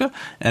from Ketchka,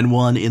 and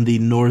one in the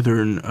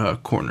northern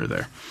corner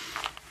there.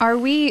 Are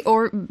we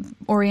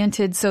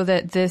oriented so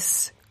that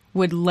this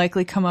would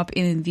likely come up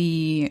in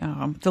the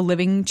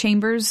living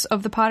chambers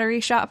of the pottery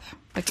shop?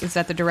 Like, is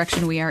that the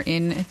direction we are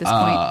in at this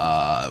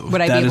point? Would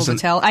I be able to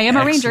tell? I am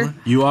a ranger.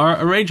 You are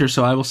a ranger,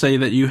 so I will say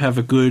that you have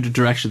a good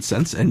direction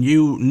sense, and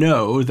you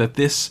know that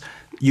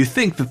you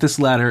think that this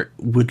ladder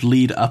would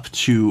lead up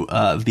to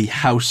the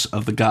house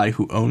of the guy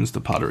who owns the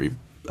pottery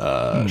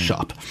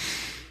shop.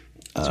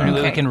 Is there any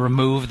way I can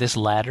remove this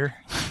ladder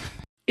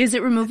Is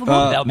it removable?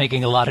 without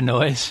making a lot of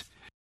noise?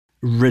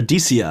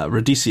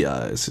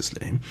 Radicia is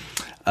his name.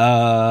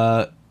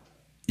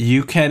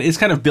 You can. It's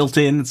kind of built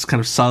in. It's kind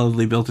of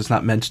solidly built. It's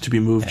not meant to be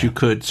moved. Yeah. You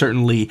could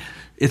certainly.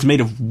 It's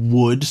made of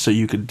wood, so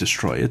you could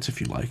destroy it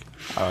if you like.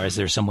 Or is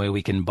there some way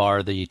we can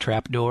bar the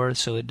trapdoor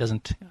so it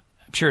doesn't?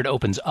 I'm sure it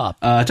opens up.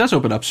 It does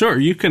open up. Sure,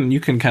 you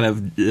can kind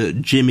of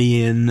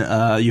jimmy in.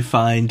 You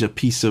find a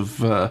piece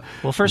of. Well,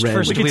 first, we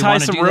do could we tie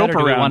want to some do that, rope or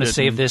do we around want to it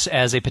save and- this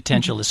as a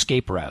potential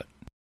escape route?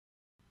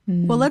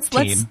 Well,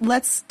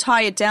 let's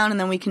tie it down, and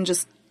then we can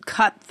just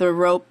cut the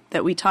rope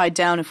that we tied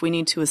down if we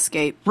need to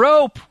escape.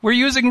 Rope. We're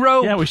using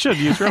rope. Yeah, we should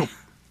use rope.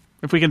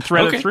 If we can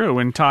thread Okay. it through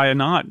and tie a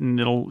knot, and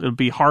it'll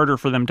be harder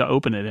for them to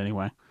open it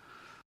anyway.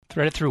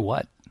 Thread it through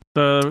what?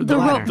 The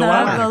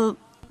rope,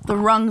 the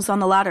rungs on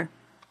the ladder.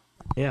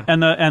 Yeah.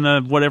 And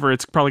the whatever,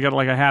 it's probably got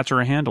like a hatch or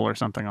a handle or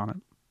something on it.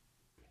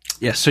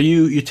 Yeah, so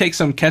you take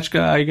some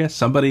Ketchka, I guess.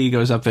 Somebody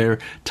goes up there,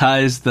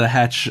 ties the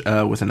hatch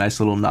with a nice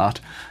little knot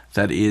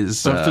that is...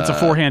 So if it's a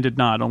 4-handed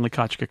knot, only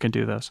Kachka can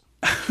do those.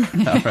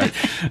 all right.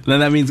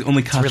 Then that means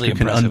only Kachka really can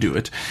impressive. undo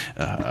it.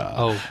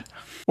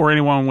 Or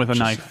anyone with a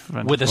knife.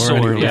 With a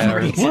sword.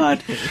 Yeah.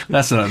 What?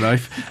 That's not a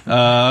knife.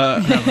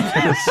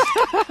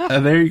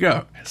 There you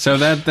go. So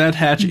that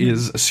hatch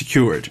is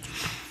secured.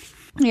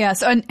 Yeah,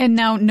 so, and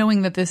now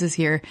knowing that this is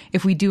here,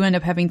 if we do end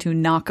up having to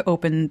knock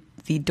open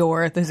the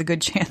door, there's a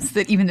good chance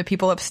that even the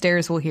people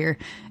upstairs will hear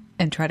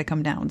and try to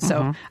come down.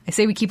 So I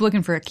say we keep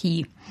looking for a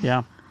key.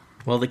 Yeah.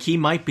 Well, the key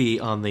might be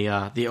on the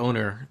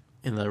owner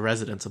in the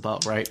residence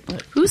above, right?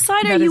 But, Whose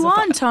side are That is you a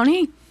on,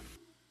 Tony?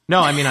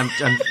 no, I mean, I'm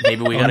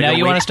maybe we gotta Now go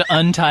you wait. want us to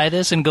untie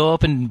this and go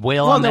up and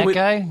wail on that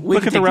guy?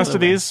 Look at the rest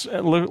of these.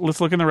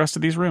 Let's look in the rest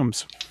of these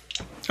rooms.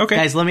 Okay.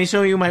 Guys, let me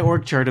show you my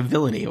org chart of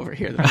villainy over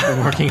here that I've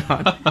been working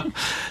on.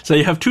 So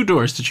you have 2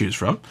 doors to choose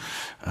from.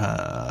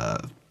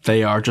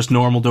 They are just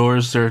normal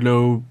doors. There are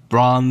no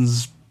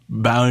bronze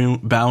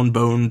bound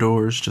bone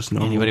doors, just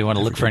normal. Anybody want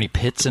to look for any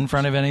pits in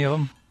front of any of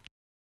them?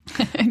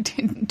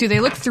 Do they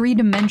look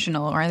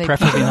 3-dimensional, or are they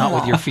Preferably painted on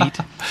not the with your wall?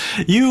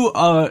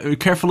 feet. You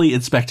carefully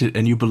inspect it,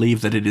 and you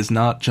believe that it is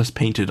not just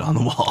painted on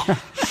the wall.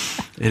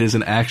 It is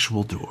an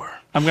actual door.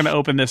 I'm going to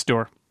open this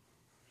door.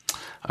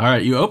 All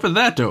right, you open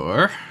that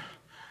door,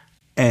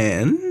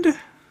 and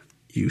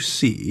you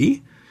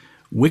see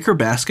wicker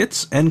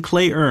baskets and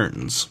clay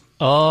urns.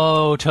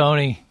 Oh,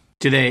 Tony.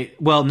 Do they?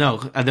 Well, no.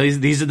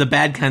 These are the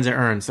bad kinds of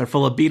urns. They're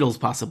full of beetles,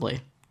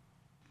 possibly.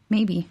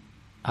 Maybe.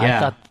 I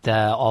thought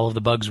all of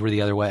the bugs were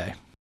the other way.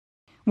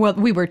 Well,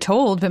 we were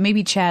told, but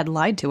maybe Chad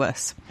lied to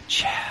us.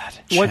 Chad.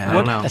 What? I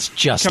don't know. That's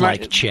just Can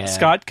like I, Chad.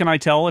 Scott, can I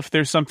tell if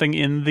there's something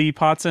in the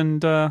pots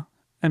and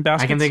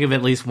baskets? I can think of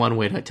at least one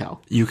way to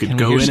tell. You could Can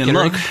we go hear in and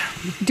skittering?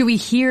 look. Do we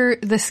hear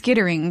the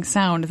skittering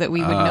sound that we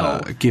would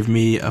know? Give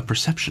me a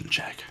perception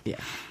check. Yeah.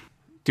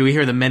 Do we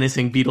hear the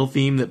menacing beetle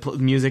theme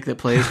music that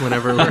plays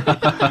whenever we're...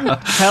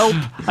 Help!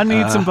 I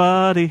need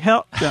somebody.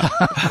 Help! Yeah.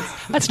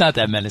 That's not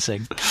that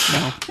menacing.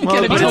 No.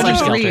 Well, it's it's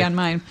Helter free Skelter. on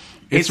mine.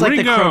 It's like the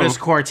Ringo. Crotus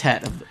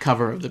Quartet of the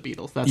cover of the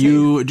Beatles. That's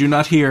You do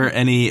not hear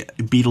any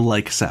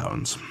beetle-like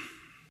sounds.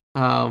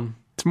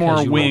 It's more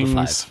 'Cause you rolled a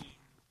wings.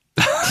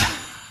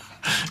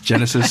 5.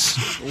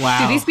 Genesis.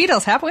 wow. Do these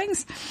beetles have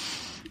wings?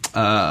 If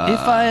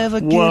I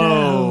ever get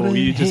out Whoa! of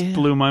You just here.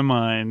 blew my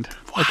mind.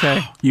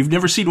 Okay. You've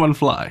never seen one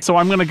fly. So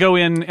I'm going to go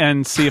in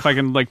and see if I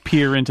can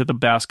peer into the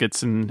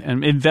baskets and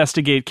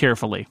investigate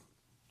carefully.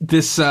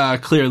 This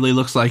clearly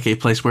looks like a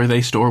place where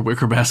they store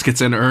wicker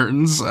baskets and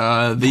urns.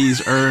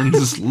 These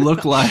urns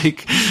look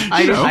like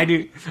I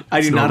do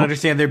not normal.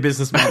 understand their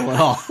business model at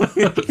all.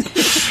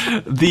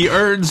 the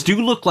urns do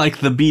look like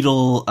the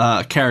beetle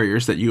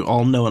carriers that you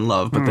all know and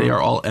love, but they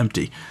are all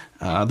empty.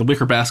 The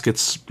wicker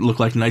baskets look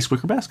like nice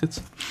wicker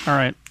baskets. All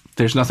right.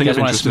 There's nothing You of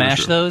guys want to interest in this smash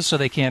room. those so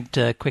they can't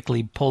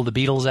quickly pull the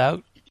beetles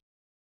out?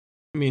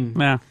 I mean,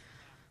 Nah.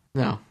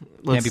 no.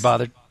 Can't be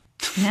bothered.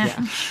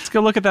 Let's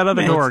go look at that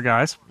other door,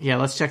 guys. Yeah,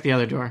 let's check the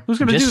other door. Who's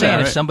going to do Just saying,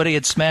 that? if somebody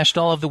had smashed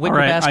all of the wicker All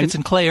right, baskets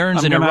and clay urns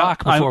I'm in gonna- a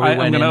rock before I'm we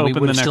went gonna in, we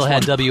open would have the still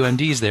next had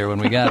WMDs there when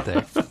we got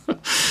there.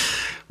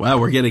 Wow,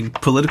 we're getting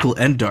political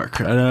and dark.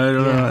 I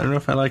don't know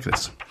if I like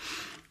this.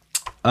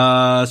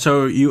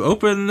 So you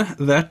open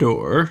that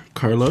door,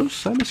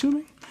 Carlos, I'm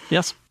assuming?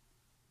 Yes.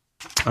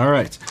 All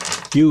right.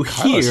 You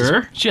Carlos is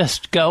hear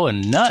just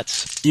going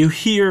nuts.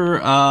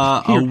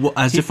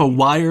 as if a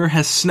wire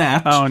has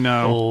snapped. Oh,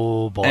 no.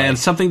 Oh boy! And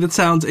something that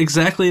sounds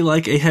exactly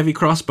like a heavy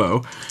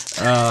crossbow.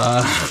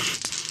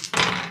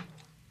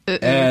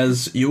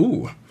 As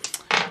you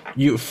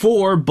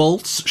 4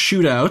 bolts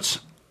shoot out,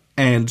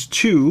 and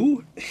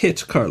 2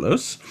 hit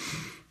Carlos.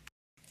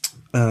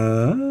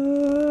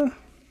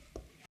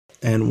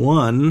 And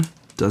 1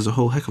 does a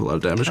whole heck of a lot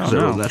of damage because I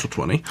rolled a natural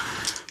 20.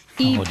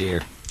 Oh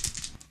dear!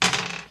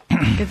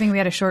 Good thing we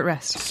had a short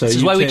rest. So This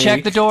is why we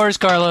check the doors,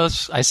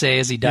 Carlos. I say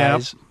as he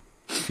dies.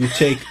 You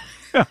take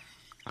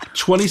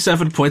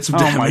 27 points of Oh,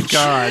 damage. my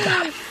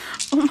God.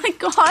 Oh my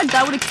god,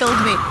 that would have killed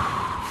me.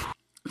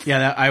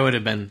 Yeah, I would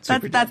have been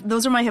super dead.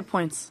 Those are my hit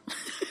points.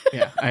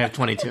 Yeah, I have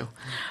 22.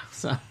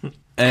 So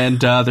And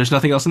there's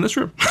nothing else in this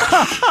room.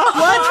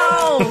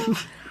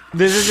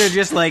 this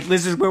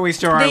is where we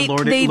store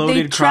our They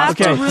loaded trapped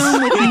crossbows. a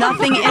room with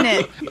nothing in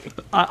it.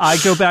 I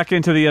go back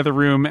into the other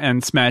room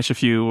and smash a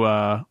few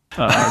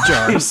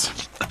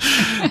jars.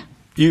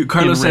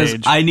 Carlos says,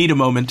 Enraged. I need a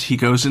moment. He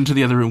goes into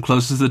the other room,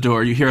 closes the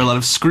door. You hear a lot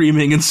of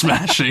screaming and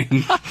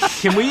smashing.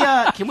 Can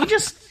we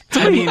just?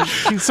 I mean,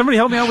 Can somebody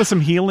help me out with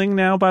some healing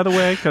now, by the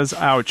way? Because,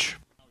 ouch.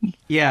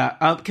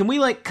 yeah. Can we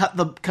cut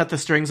the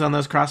strings on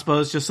those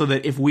crossbows just so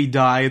that if we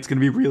die, it's going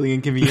to be really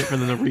inconvenient for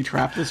them to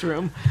retrap this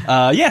room?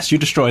 Yes, you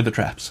destroy the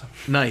traps.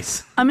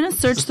 Nice. I'm going to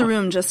search the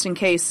room just in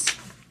case.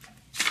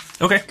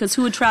 Okay. Because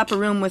who would trap a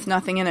room with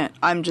nothing in it?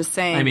 I'm just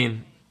saying. I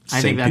mean, I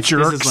Same think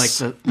jerks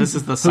this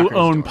is the Who sucker's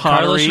own door. pottery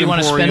Carlos, you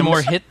want to spend emporiums.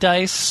 more hit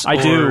dice? I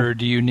do. Or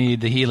do you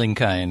need the healing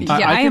kind? Yeah, I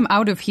I am can-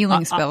 out of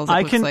healing spells.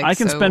 I it can looks like,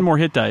 so spend more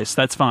hit dice.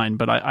 That's fine,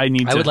 but I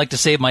need to. I would like to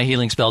save my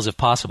healing spells if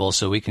possible,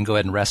 so we can go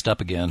ahead and rest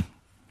up again.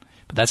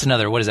 But that's an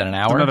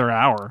hour? another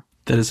hour.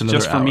 That is another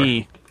Just for hour.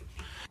 me.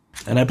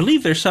 And I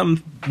believe there's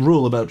some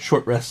rule about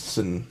short rests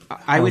and...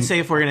 I would say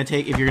if you're going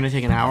to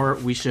take an hour,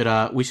 we should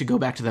go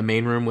back to the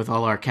main room with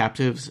all our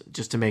captives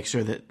just to make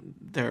sure that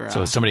they're.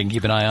 So somebody can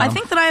keep an eye on I them?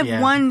 think that I have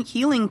Yeah. 1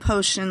 healing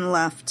potion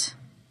left.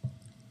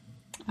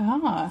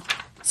 Ah.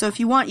 So if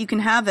you want, you can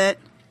have it.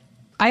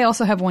 I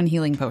also have 1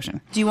 healing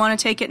potion. Do you want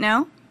to take it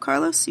now,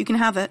 Carlos? You can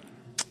have it.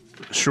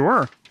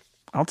 Sure.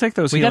 I'll take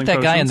those We healing got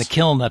that guy in the potions.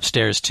 kiln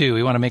upstairs, too.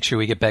 We want to make sure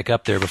we get back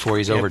up there before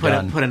he's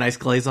overdone. Put a nice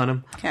glaze on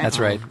him. Okay. That's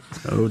right.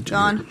 Oh, dear.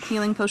 Gone.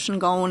 Healing potion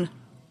gone.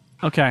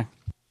 Okay.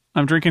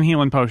 I'm drinking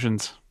healing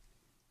potions.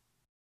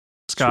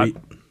 Scott. Sweet.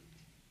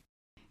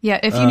 Yeah,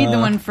 if you need the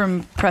one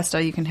from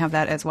Presta, you can have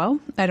that as well.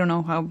 I don't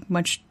know how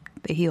much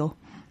they heal.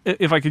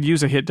 If I could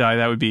use a hit die,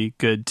 that would be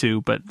good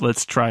too, but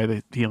let's try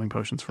the healing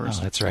potions first.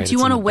 Oh, that's right. Do you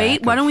want to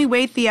wait? Why don't we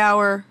wait the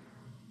hour?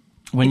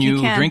 When if you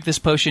you can? drink this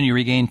potion, you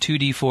regain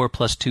 2d4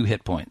 plus 2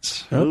 hit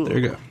points. Oh, there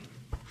you go.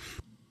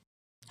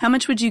 How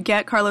much would you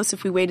get, Carlos,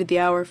 if we waited the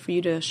hour for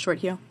you to short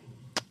heal?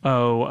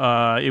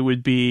 It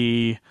would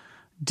be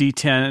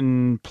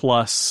D10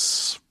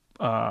 plus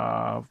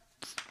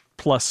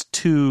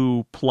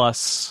 2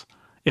 plus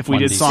if we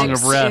did 1d6. Song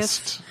of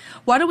Rest.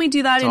 Why don't we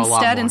do that So a lot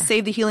instead and more.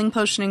 save the healing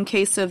potion in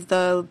case of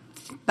the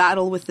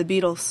battle with the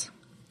Beatles?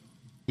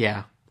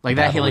 Yeah, that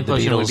Battle healing with the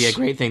potion would be a Beatles.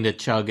 great thing to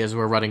chug as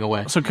we're running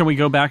away. So can we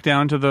go back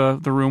down to the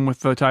room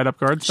with the tied up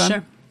guards then?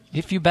 Sure.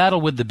 If you battle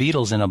with the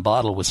Beatles in a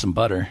bottle with some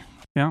butter.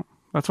 Yeah.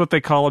 That's what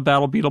they call a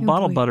battle beetle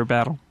bottle boy. butter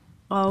battle.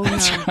 Oh,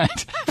 no.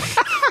 Right.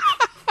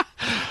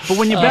 But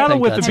when you I battle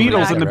think with the that's what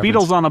Beatles that and the reference.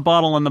 Beatles on a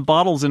bottle and the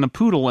bottle's in a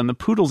poodle and the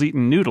poodle's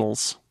eating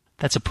noodles,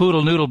 That's a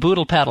poodle, noodle,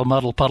 boodle, paddle,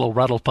 muddle, puddle,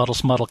 ruddle, puddle,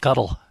 smuddle,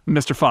 cuddle.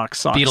 Mr. Fox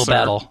sucks. Beetle sir.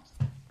 battle.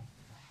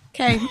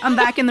 Okay, I'm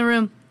back in the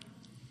room.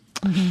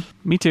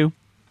 Me too.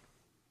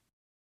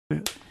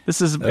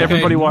 This is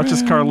everybody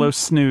watches Carlos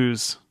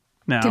snooze.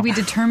 now. Did we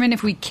determine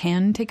if we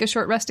can take a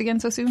short rest again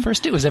so soon?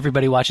 First, it was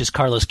everybody watches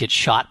Carlos get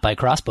shot by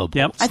crossbow bolts.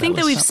 Yep. I think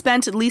that we've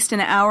spent at least an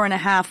hour and a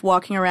half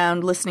walking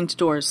around listening to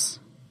doors.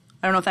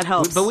 I don't know if that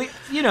helps. But we,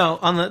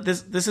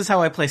 this is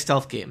how I play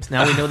stealth games.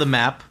 Now we know the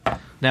map.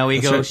 Now we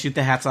go shoot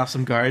the hats off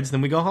some guards, then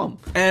we go home.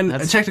 And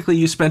technically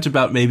you spent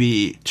about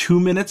maybe 2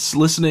 minutes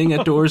listening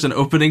at doors and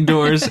opening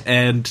doors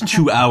and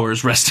 2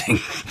 hours resting.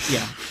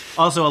 Yeah.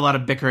 Also a lot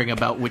of bickering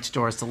about which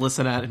doors to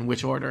listen at in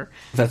which order.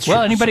 That's true.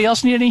 Well, anybody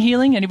else need any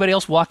healing? Anybody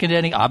else walk into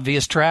any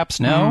obvious traps?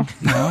 No?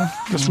 No?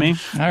 Just me.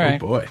 All right.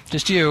 Oh, boy.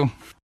 Just you.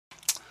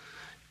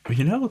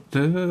 You know,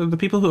 the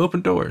people who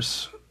open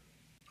doors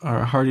are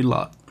a hardy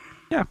lot.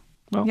 Yeah.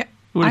 Well, Yep.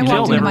 would've I walked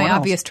killed into my everyone else.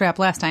 obvious trap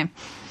last time.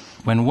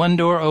 When one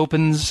door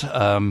opens,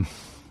 a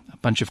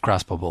bunch of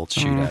crossbow bolts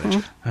shoot at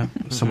it.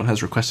 Someone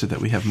has requested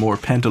that we have more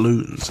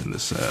pantaloons in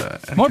this.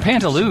 More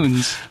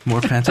pantaloons? More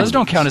pantaloons. Those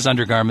don't count as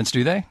undergarments,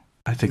 do they?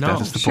 I think No.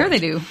 that is the Sure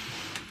point. they do.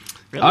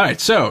 Really? All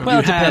right, so Well, you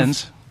it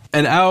depends. have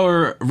an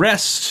hour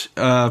rest.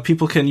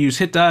 People can use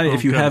hit die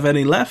if you good. have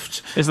any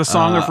left. Is the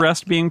Song of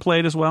Rest being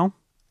played as well?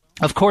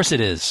 Of course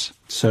it is.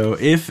 So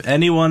if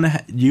anyone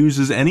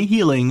uses any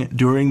healing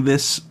during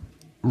this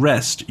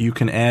rest, you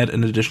can add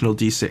an additional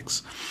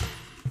d6.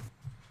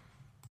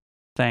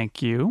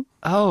 Thank you.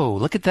 Oh,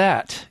 look at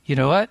that. You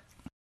know what?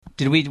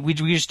 We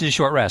just did a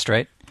short rest,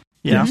 right?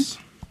 Yes.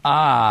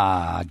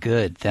 Ah,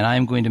 good. Then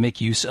I'm going to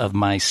make use of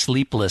my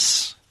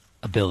sleepless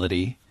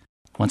ability.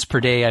 Once per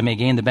day, I may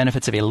gain the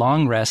benefits of a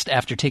long rest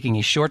after taking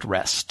a short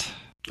rest.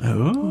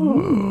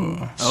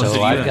 Oh. So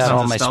you I've have got tons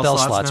all of my spell spell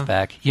slots slots now?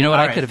 back. You know what?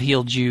 All I right. could have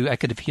healed you. I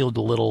could have healed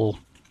a little.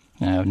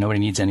 Nobody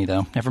needs any,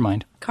 though. Never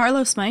mind.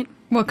 Carlos might.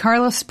 Well,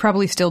 Carlos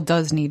probably still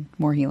does need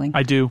more healing.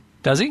 I do.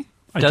 Does he?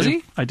 I Does do.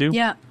 he? I do.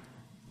 Yeah.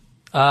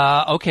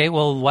 Okay,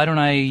 well, why don't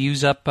I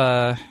use up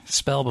a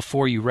spell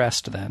before you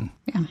rest, then?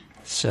 Yeah.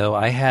 So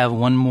I have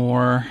one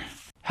more.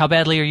 How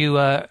badly are you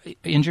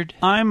injured?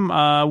 I'm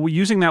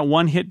using that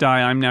one hit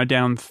die. I'm now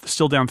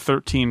still down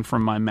 13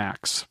 from my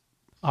max.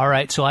 All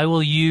right, so I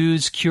will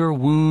use Cure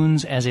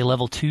Wounds as a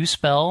level 2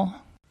 spell,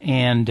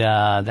 and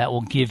that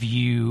will give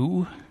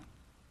you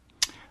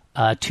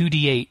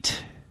 2d8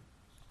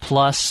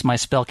 plus my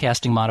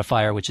spellcasting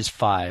modifier, which is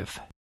 5.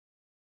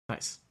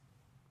 Nice.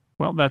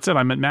 Well, that's it.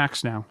 I'm at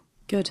max now.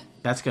 Good.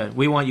 That's good.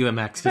 We want you at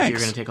max because you're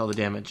Thanks. going to take all the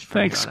damage. from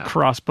Thanks, here on out.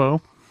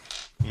 crossbow.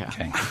 Yeah.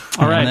 Okay.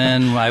 All right. And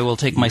then I will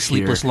take my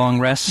sleepless long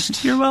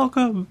rest, You're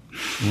welcome.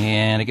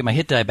 and I get my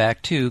hit die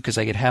back, too, because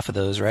I get half of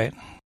those, right?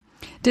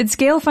 Did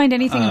Scale find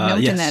anything of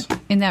note yes.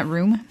 in that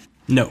room?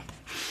 No.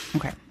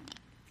 Okay.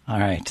 All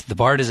right. The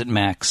bard is at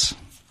max.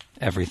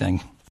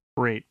 Everything.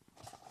 Great.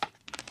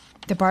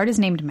 The bard is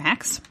named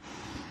Max.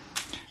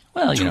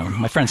 Well, you know,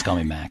 my friends call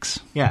me Max.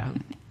 Yeah.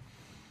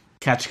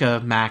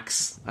 Kachka,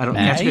 Max. I don't.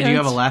 Max. Kachka, do you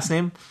have a last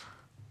name?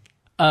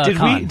 Did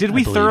Khan, we I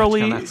believe.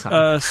 thoroughly That's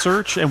Khan.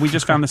 search and we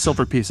just found the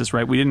silver pieces,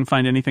 right? We didn't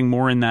find anything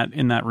more in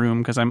that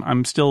room because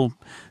I'm still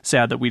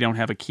sad that we don't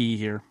have a key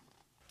here.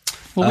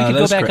 Well, we could go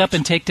that's back correct. up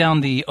and take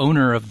down the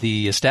owner of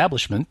the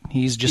establishment.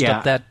 He's just Yeah.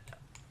 up that.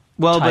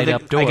 Well, but tied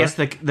up door. I guess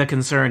the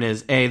concern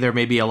is A, there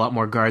may be a lot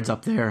more guards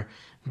up there.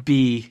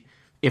 B,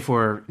 if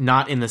we're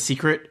not in the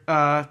secret,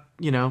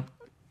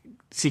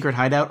 secret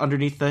hideout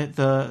underneath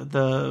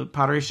the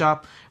pottery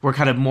shop, we're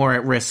kind of more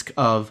at risk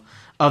of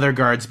other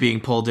guards being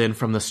pulled in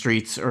from the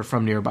streets or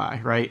from nearby,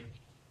 right?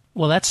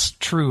 Well, that's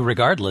true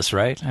regardless,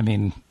 right? I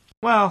mean,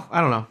 Well,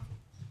 I don't know.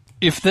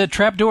 if the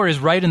trapdoor is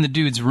right in the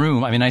dude's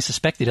room, I mean, I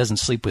suspect he doesn't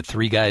sleep with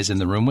 3 guys in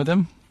the room with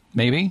him.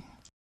 Maybe.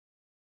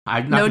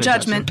 I'm not No gonna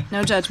judge judgment. him.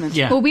 No judgment.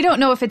 Yeah. Well, we don't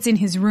know if it's in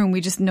his room. We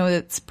just know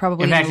that it's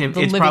probably In fact, the it's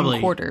living probably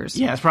quarters.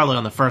 Yeah, it's probably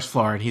on the first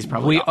floor, and he's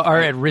probably. We up, are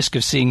right? at risk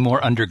of seeing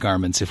more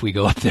undergarments if we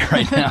go up there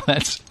right now.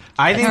 That's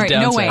I think. All right, no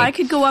downside. way. I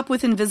could go up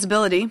with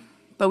invisibility,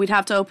 but we'd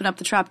have to open up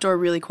the trapdoor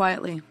really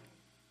quietly.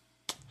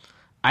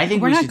 I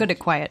think We're we not should, good at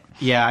quiet.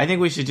 Yeah, I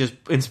think we should just.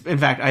 In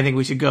fact, I think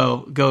we should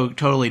go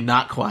totally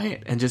not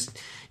quiet and just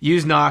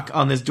use knock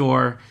on this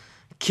door,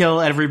 kill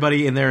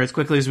everybody in there as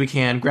quickly as we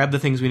can, grab the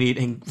things we need,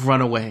 and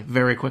run away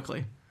very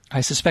quickly. I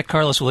suspect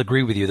Carlos will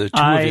agree with you. Those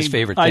two of his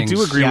favorite I things.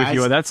 do agree Yeah, with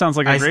you. That sounds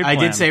like a great I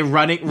plan. did say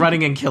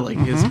running and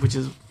killing, which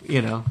is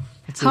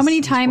It's How many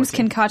his times forte.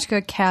 can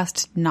Kachka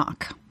cast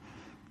knock?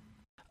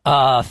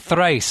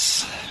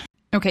 Thrice.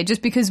 Okay,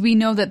 just because we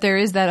know that there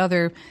is that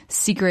other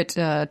secret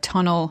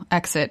tunnel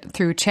exit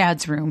through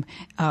Chad's room,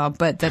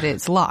 but that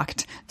it's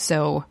locked.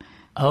 So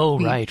Oh,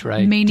 We right.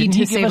 may need Didn't to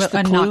he give save us a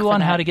the knock clue for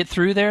on how that. to get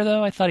through there,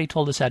 though? I thought he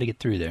told us how to get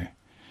through there.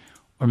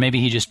 Or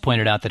maybe he just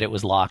pointed out that it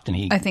was locked and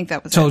he... I think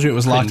that was Told it. you it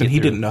was locked Couldn't and get he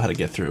through. didn't know how to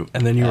get through.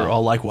 And then you were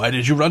all like, why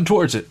did you run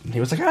towards it? And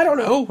he was like, I don't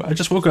know. I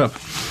just woke up.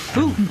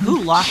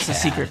 Who locks a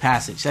secret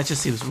passage? That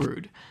just seems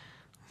rude.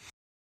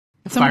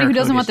 Somebody who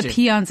doesn't Fire want the code is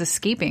peons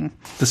escaping.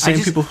 The same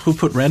just- people who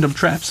put random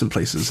traps in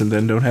places and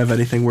then don't have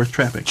anything worth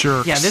trapping.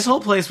 Jerks. Yeah, this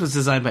whole place was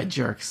designed by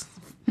jerks.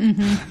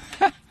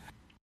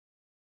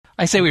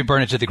 I say we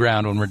burn it to the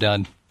ground when we're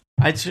done.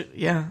 I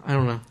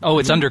don't know. Oh,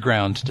 it's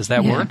underground. Does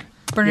that Yeah. work?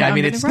 Burn it Yeah, I under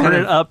mean the it's ground.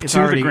 Burn it up it's to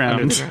the already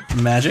ground. under the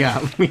ground. Magic?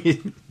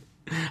 Yeah,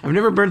 I've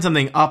never burned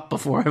something up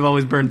before. I've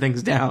always burned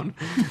things down.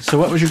 So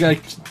what would you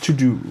like to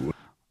do?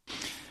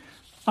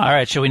 All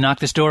right, shall we knock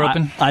this door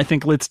open? I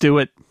think let's do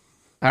it.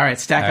 All right,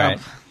 stack All up.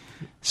 right.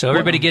 So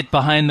everybody get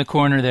behind the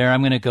corner there.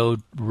 I'm going to go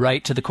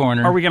right to the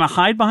corner. Are we going to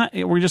hide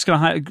behind? We're just going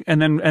to hide,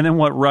 and then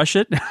what? Rush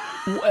it?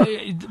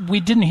 We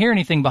didn't hear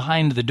anything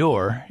behind the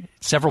door.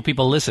 Several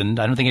people listened.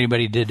 I don't think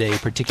anybody did a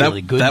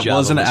particularly good job. That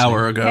was an of listening.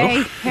 hour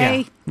ago.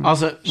 Hey. Yeah.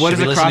 Also, what Should we does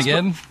a listen crossbow?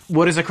 again?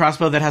 What does a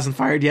crossbow that hasn't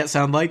fired yet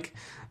sound like?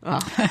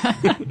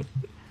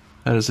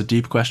 That is a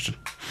deep question.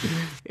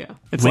 Yeah.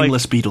 It's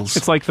Wingless like, beetles.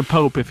 It's like the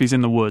Pope if he's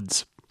in the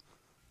woods.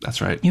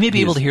 That's right. You may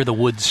be able to hear the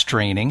wood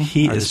straining.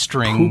 He or the is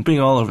string pooping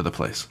all over the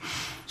place.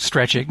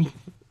 stretching.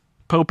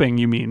 Poping,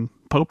 you mean?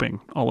 Poping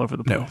all over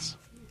the No, place.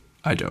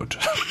 I don't.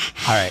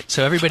 All right,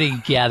 so everybody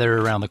gather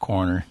around the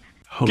corner.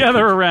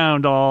 Gather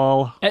around,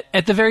 all.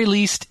 At the very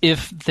least,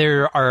 if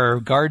there are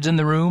guards in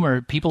the room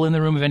or people in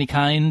the room of any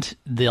kind,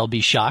 they'll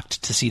be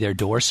shocked to see their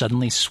door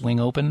suddenly swing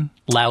open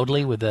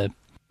loudly with a...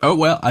 Oh,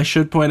 well, I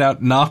should point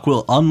out, knock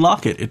will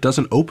unlock it. It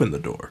doesn't open the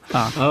door.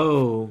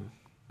 Oh.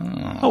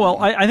 Oh, well,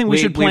 I think we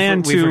should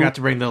plan We forgot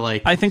to bring the,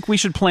 like... I think we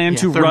should plan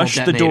to thermal rush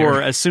the detonator.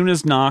 door as soon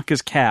as knock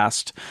is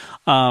cast.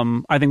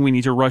 I think we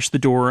need to rush the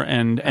door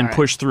and right.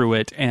 push through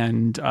it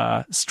and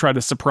try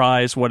to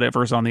surprise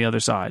whatever's on the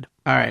other side.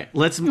 All right,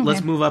 let's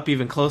move up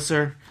even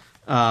closer.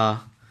 I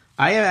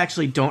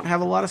actually don't have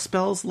a lot of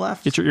spells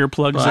left. Get your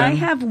earplugs in. I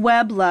have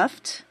web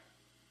left.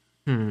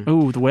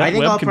 Ooh, the web. I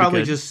think web I'll can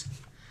probably be good.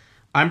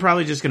 I'm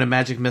probably just going to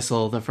magic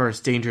missile the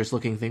first dangerous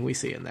looking thing we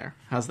see in there.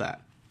 How's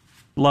that?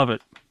 Love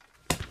it.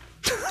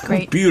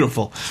 Great.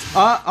 Beautiful.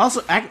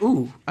 Also, I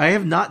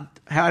have not.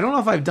 I don't know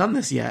if I've done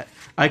this yet.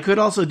 I could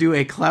also do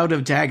a cloud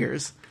of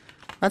daggers.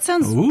 That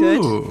sounds good.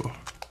 Ooh.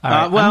 All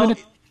right, Well,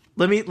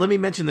 let me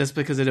mention this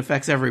because it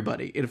affects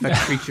everybody. It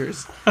affects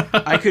creatures.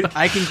 I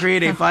can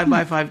create a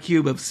 5x5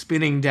 cube of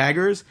spinning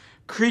daggers.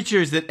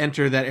 Creatures that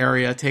enter that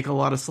area take a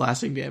lot of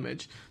slashing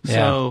damage.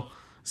 Yeah.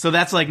 So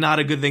that's like not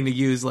a good thing to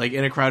use like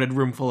in a crowded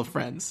room full of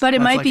friends. But it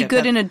That's might like be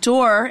good in a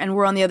door, and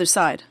we're on the other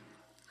side.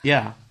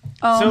 Yeah.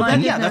 Oh, So my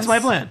then, goodness. that's my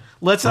plan.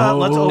 Let's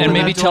open and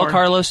maybe that tell door.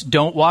 Carlos,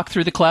 don't walk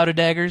through the cloud of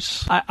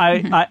daggers.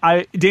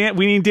 Dan,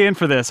 we need Dan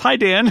for this. Hi,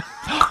 Dan.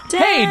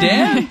 Hey,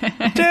 Dan.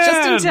 Dan,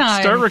 Just in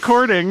time. Start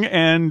recording,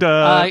 and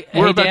Hey,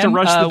 we're about Dan, to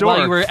rush the door.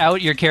 While you were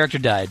out, your character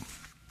died.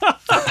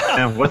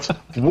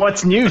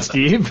 What's new,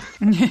 Steve?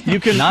 You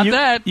can Not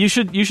that. you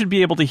should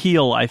be able to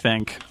heal. I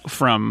think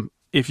from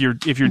if you're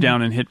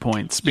down in hit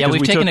points. Yeah, because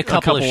we've we taken took a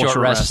couple of short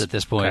rests at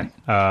this point.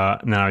 No,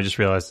 I just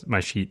realized my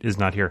sheet is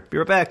not here. Be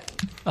right back.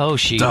 Oh,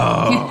 sheet.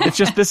 It's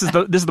just this is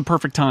the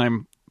perfect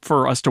time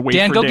for us to wait.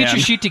 Dan, for go Dan. get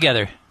your sheet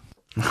together.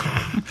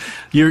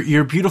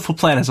 Your beautiful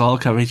plan is all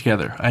coming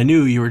together. I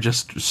knew you were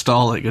just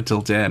stalling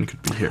until Dan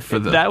could be here for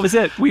the... That was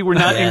it. We were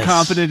not Yes.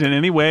 incompetent in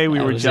any way. We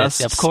That were was it.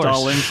 just Of course.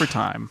 stalling for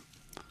time.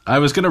 I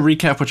was going to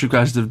recap what you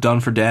guys have done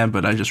for Dan,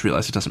 but I just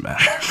realized it doesn't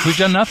matter. We've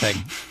done nothing.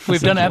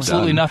 We've done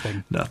absolutely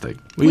nothing. Nothing.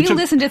 We took-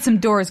 listened at some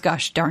doors,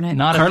 gosh darn it.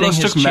 Not a Carlos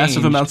thing has took massive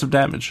changed. amounts of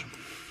damage.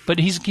 But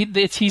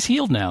he's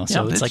healed now, so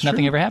Yeah, it's that's like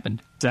nothing true. ever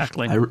happened.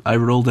 Exactly. I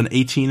rolled an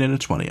 18 and a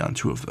 20 on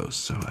 2 of those,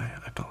 so I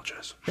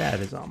apologize. That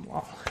is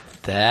Omlal.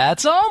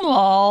 That's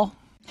all.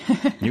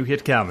 New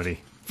hit comedy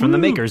from the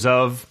makers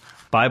of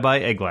Bye Bye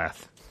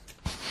Eglath.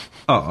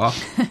 Aw.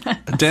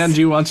 Dan, do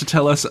you want to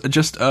tell us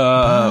just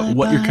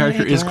what your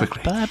character is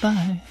quickly?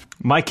 Bye-bye.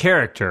 My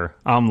character,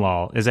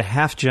 Omlal, is a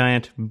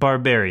half-giant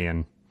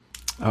barbarian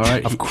All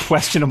right. of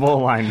questionable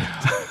alignment.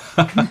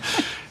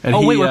 And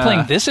Oh, he, wait, we're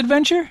playing this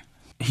adventure?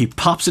 He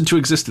pops into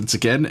existence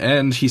again,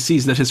 and he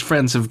sees that his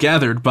friends have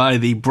gathered by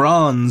the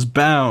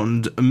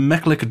bronze-bound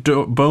Mechlic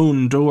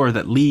bone door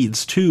that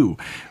leads to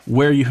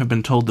where you have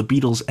been told the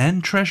beetles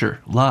and treasure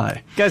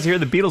lie. You guys hear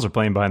the Beatles are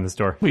playing behind this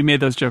door. We made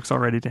those jokes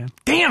already, Dan.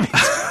 Damn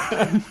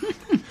it!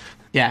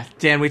 Yeah,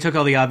 Dan, we took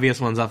all the obvious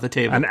ones off the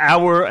table. An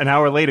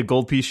hour late, a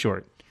gold piece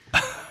short.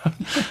 They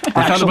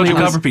found a bunch of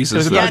copper pieces.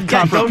 there's about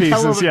copper don't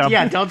tell pieces, them,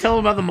 yeah. don't tell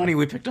them about the money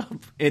we picked up.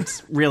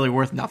 It's really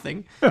worth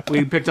nothing.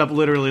 We picked up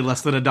literally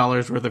less than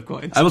 $1 worth of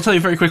coins. I will tell you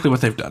very quickly what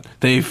they've done.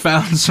 They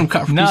found some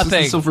copper pieces Nothing.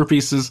 and silver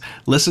pieces,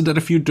 listened at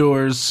a few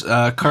doors.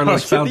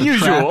 Carlos found the a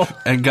usual. trap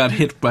and got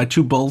hit by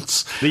 2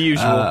 bolts. The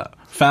usual.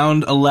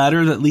 Found a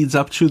ladder that leads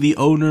up to the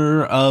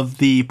owner of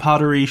the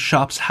pottery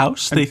shop's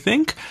house, they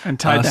think. And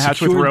tied the hatch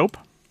with rope.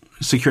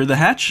 Secured the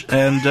hatch,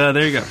 and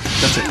there you go.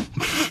 That's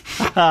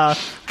it.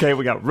 Okay,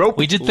 we got rope.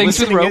 We did things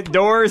with listening rope. at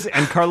doors,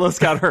 and Carlos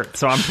got hurt,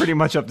 so I'm pretty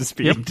much up to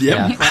speed.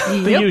 Yep. Yep.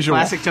 The usual.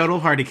 Classic total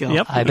party kill.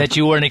 Yep. I bet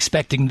you weren't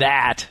expecting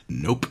that.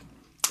 Nope.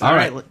 All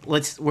right,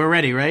 we're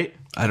ready, right?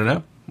 I don't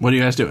know. What are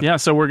you guys doing? Yeah,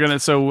 so we're gonna.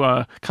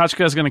 So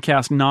Kachka's gonna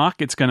cast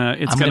knock. It's gonna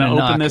I'm open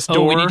knock. this Oh,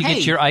 door. we need to Hey.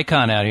 get your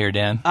icon out here,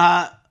 Dan.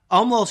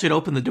 Omlal should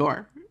open the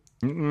door.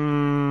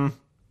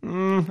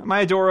 Am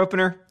I a door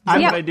opener? Is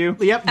that what I do?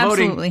 Yep,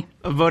 Absolutely.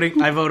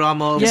 voting. I vote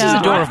Amlal. This is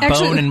a door of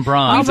bone and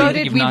bronze. I don't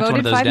think you've knocked one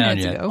of those 5 down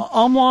minutes yet. ago.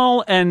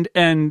 Amlal and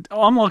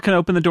Amlal can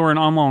open the door, and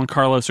Amlal and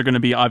Carlos are going to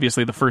be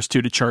obviously the first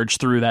two to charge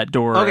through that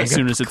door as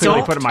soon as it's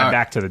Clearly open. putting my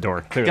back to the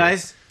door. Clearly.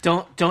 Guys,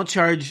 don't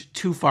charge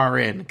too far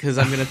in because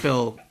I'm going to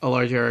fill a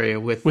large area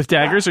with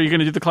daggers. Are you going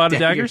to do the cloud of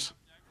daggers?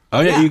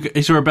 Oh yeah, you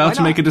were about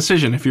to make a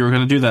decision if you were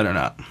going to do that or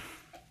not.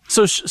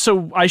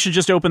 So I should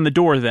just open the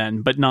door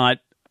then, but not,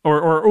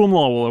 or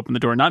Umlal will open the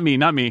door, not me.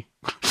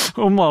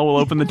 Umlal will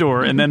open the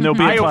door, and then there'll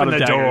be a cloud of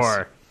daggers.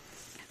 Door.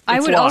 I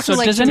would also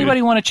like does to...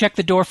 anybody want to check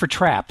the door for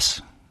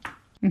traps?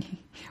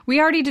 We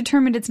already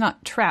determined it's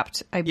not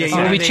trapped. I believe.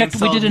 yeah. We they checked.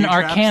 We installed did an new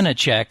traps? Arcana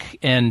check,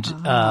 and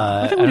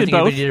I think don't we think did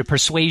both. we did a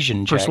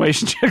persuasion check.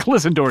 Persuasion check.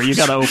 Listen, door, you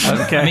got to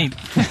open. Okay, I mean,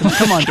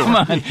 come on, door. come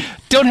on,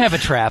 don't have a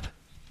trap.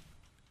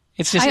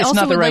 It's just I it's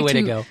also not the would right like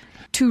way to go.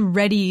 To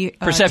ready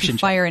Perception to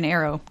fire an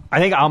arrow. I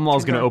think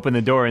Amlal's going to open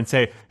the door and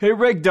say, "Hey,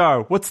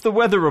 Regdar, what's the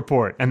weather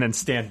report?" And then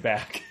stand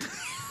back.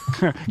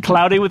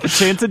 Cloudy with a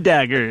chance of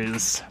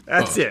daggers.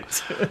 That's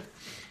it.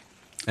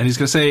 And he's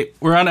going to say,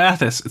 "We're on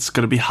Athos. It's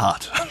going to be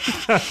hot."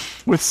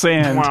 With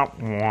sand. Wah,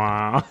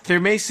 wah. There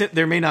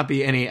may not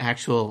be any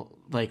actual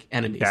like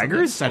enemies. on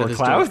Daggers the side or of this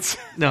clouds?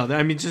 Door. No,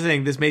 I mean just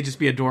saying this may just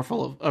be a door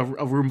full of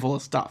a room full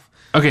of stuff.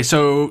 Okay,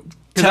 so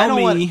 'Cause tell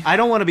me. I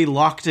don't want to be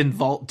locked in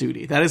vault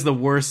duty. That is the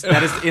worst.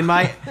 That is in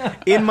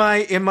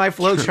my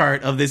flow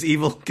chart of this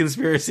evil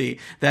conspiracy.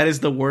 That is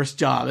the worst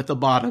job at the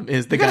bottom.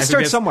 Is the You guy gotta who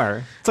start gets,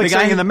 somewhere. It's like the guy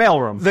staying in who- the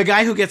mailroom. The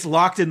guy who gets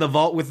locked in the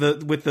vault with the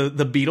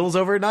Beatles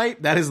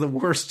overnight. That is the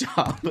worst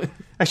job.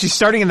 Actually,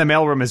 starting in the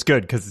mailroom is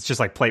good because it's just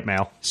like plate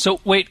mail. So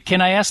wait,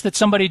 can I ask that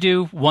somebody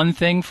do one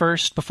thing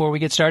first before we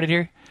get started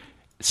here?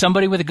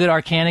 Somebody with a good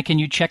Arcana, can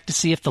you check to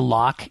see if the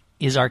lock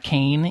is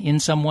arcane in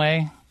some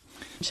way?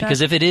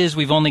 Because if it is,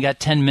 we've only got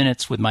 10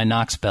 minutes with my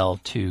knock spell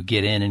to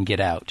get in and get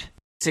out.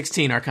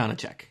 16 Arcana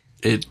check.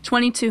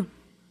 22.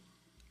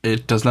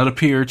 It does not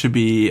appear to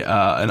be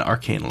an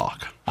arcane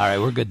lock. All right,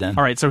 we're good then.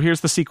 All right, so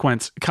here's the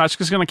sequence.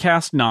 Kachka's going to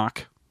cast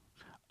Knock.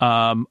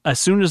 As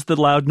soon as the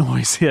loud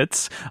noise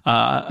hits,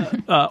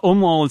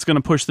 Umlal is going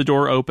to push the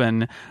door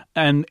open,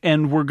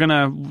 and we're going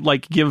to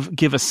like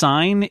give a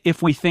sign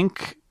if we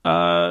think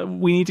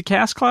we need to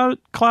cast Cloud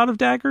of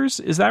Daggers.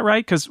 Is that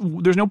right? Because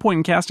there's no point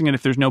in casting it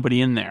if there's nobody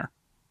in there.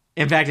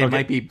 In fact, it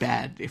might be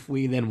bad if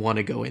we then want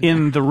to go in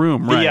there. The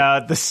room,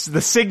 right? The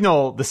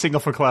signal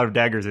for Cloud of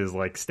Daggers is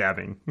like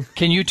stabbing.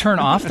 Can you turn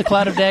off the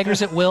Cloud of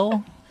Daggers at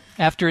will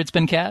after it's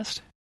been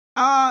cast?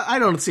 I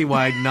don't see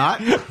why not.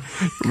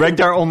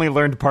 Regdar only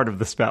learned part of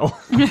the spell.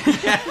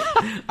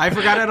 I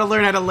forgot how to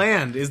learn how to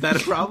land. Is that a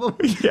problem?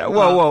 Yeah,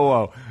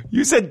 whoa.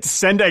 You said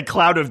send a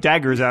cloud of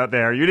daggers out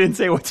there. You didn't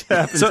say what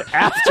happens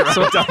after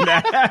I've done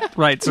that.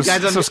 Right. So,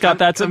 Guys, Scott,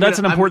 that's an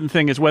important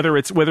thing is whether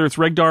it's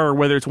Regdar or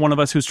whether it's one of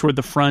us who's toward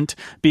the front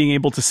being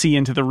able to see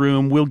into the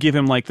room, we'll give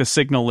him like the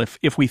signal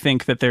if we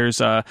think that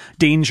there's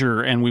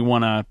danger and we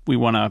want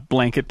to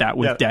blanket that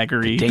with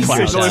daggery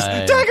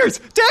clouds.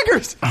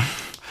 Daggers!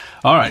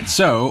 All right,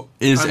 so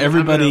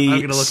everybody... I'm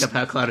going to look up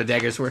how Cloud of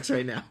Daggers works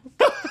right now.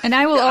 And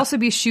I will also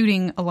be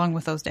shooting along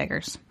with those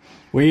daggers.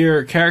 Where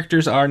your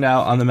characters are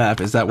now on the map,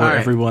 is that where All right.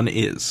 everyone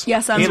is?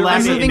 Yes, I'm It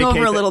moving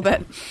over a little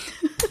bit.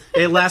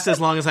 It lasts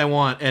as long as I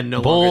want and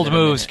no Bold longer than a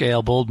move, minute.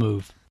 Scale. Bold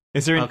move.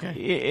 Is there Okay.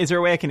 is there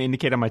a way I can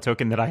indicate on my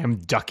token that I am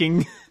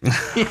ducking?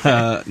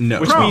 No.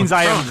 Which means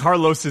I am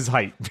Carlos's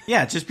height.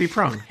 Yeah, just be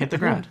prone. Hit the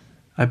ground.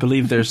 I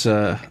believe there's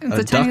a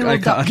duck tiny little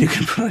icon duck. you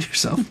can put on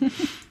yourself.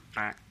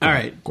 All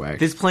right. Quack.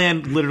 This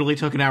plan literally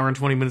took an hour and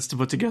 20 minutes to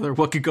put together.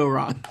 What could go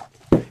wrong?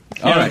 All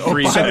right,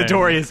 Behind the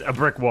door is a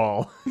brick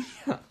wall.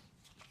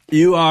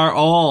 you are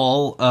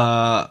all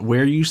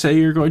where you say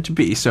you're going to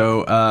be.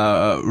 So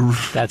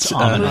That's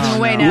ominous. Moving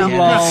away now.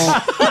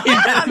 Ulal,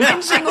 I'm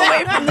inching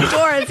away from the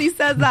door as he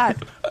says that.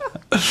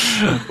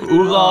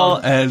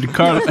 Ulal and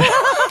Carlos.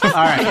 All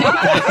right.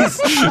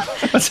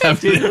 What's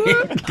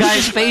happening?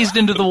 Guys phased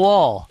into the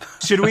wall.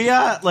 Should we,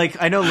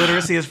 I know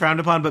literacy is frowned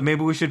upon, but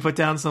maybe we should put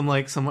down some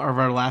of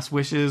our last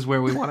wishes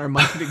where we want our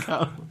money to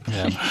go.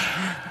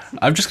 Yeah.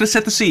 I'm just going to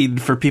set the scene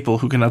for people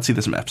who cannot see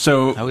this map.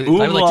 So I would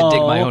like to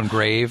dig my own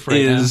grave right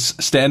is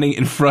standing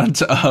in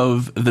front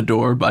of the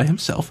door by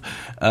himself.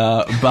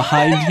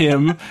 Behind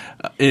him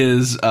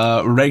is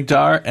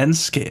Regdar and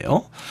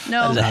Scale.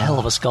 now. That No, is a hell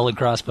of a skull and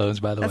crossbones,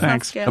 by the that's way.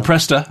 not scale.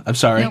 Apresta, I'm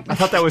sorry. Nope. I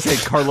thought that was a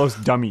Carlos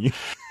dummy.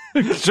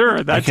 Sure,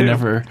 I that's can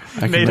never. I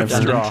can Made of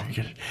never.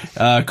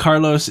 straw.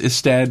 Carlos is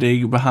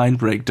standing behind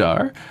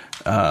Regdar.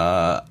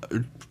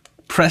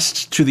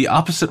 Pressed to the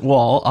opposite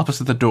wall,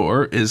 opposite the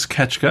door, is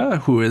Ketchka,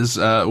 who is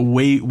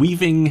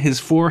weaving his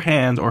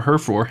forehand or her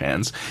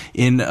forehands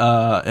in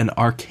an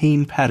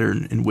arcane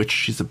pattern in which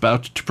she's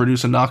about to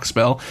produce a knock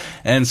spell.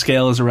 And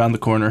Scale is around the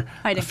corner,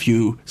 Hiding. a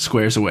few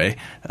squares away,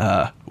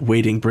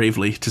 waiting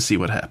bravely to see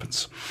what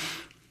happens.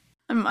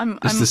 I'm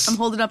this-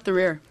 holding up the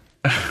rear.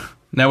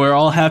 Now we're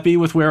all happy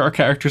with where our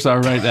characters are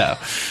right now.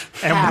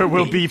 And where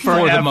we'll be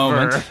forever. For the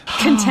moment.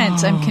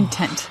 Content. I'm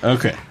content.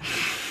 Okay.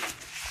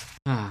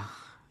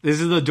 This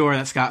is the door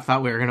that Scott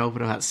thought we were going to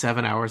open about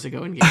 7 hours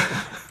ago in game.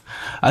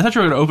 I thought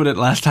you were going to open it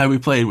last time we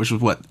played, which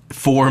was,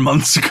 4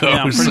 months ago?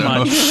 Yeah, pretty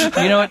much.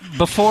 You know what?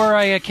 Before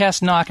I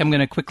cast Knock, I'm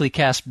going to quickly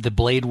cast the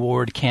Blade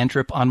Ward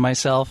cantrip on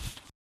myself.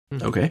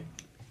 Okay.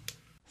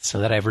 So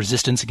that I have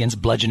resistance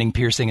against bludgeoning,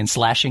 piercing, and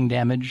slashing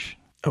damage.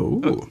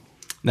 Oh.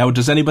 Now,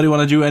 does anybody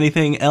want to do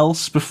anything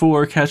else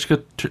before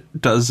Ketchka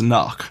does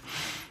Knock?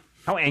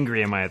 How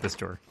angry am I at this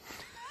door?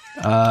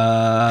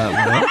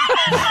 Well.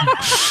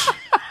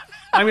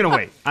 I'm going to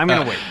wait.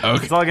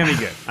 Okay. It's all going to be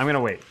good. I'm going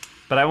to wait.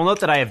 But I will note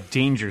that I have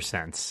danger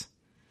sense.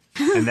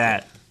 And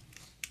that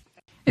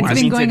It's been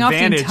means going off the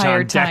advantage entire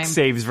on time. dex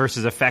saves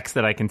versus effects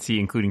that I can see,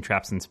 including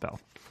traps and spell.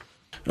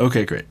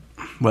 Okay, great.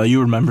 Well,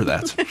 you remember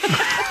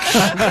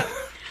that.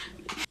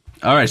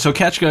 All right, so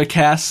Ketchka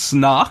casts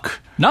Knock.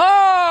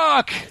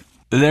 Knock!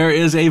 There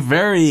is a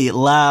very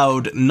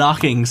loud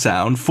knocking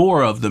sound,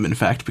 4 of them, in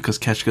fact, because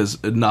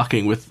Ketchka's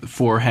knocking with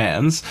 4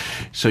 hands.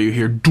 So you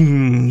hear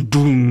doom,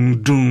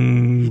 doom,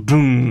 doom,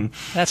 doom.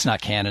 That's not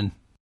canon.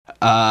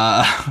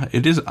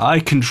 It is I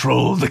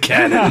control the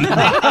cannon.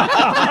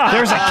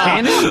 There's a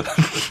cannon?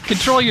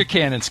 Control your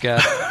cannon,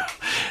 Scott.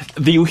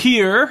 You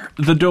hear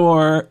the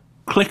door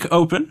click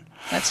open.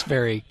 That's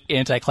very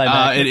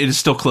anticlimactic. It is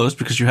still closed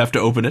because you have to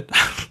open it.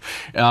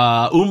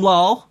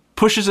 Umlal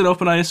pushes it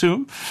open, I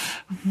assume,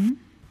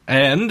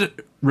 and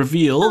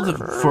revealed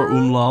for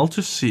Umlal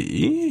to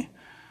see.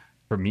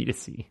 For me to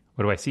see.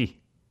 What do I see?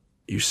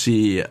 You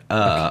see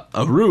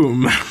a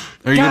room.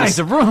 Are you Guys,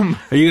 a room!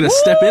 Are you going to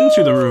step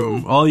into the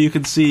room? All you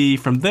can see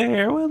from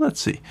there, well, let's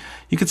see.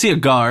 You can see a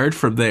guard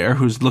from there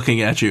who's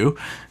looking at you.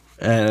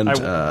 And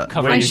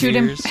Cover I your shoot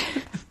him. ears.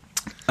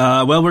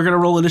 well, we're going to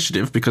roll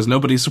initiative because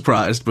nobody's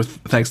surprised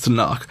thanks to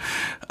Knock.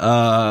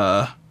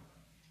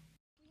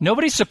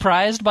 Nobody's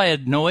surprised by a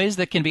noise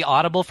that can be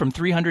audible from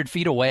 300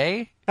 feet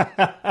away?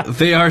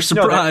 They are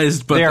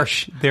surprised, but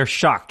they're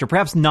shocked, or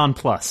perhaps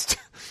nonplussed.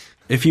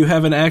 if you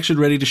have an action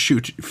ready to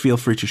shoot, feel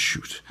free to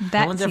shoot.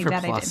 That, No one's see, ever that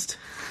I did. plussed.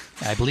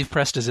 I believe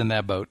Presta's in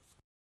that boat.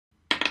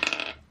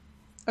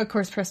 Of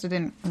course, Presta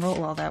didn't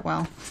roll all that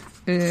well.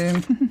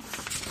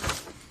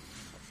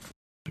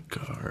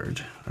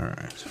 Guard. All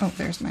right. Oh,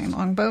 there's my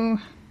longbow.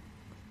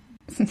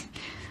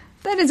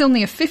 That is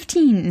only a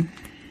 15.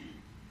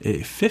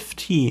 A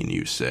 15,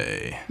 you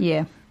say.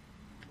 Yeah.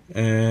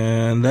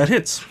 And that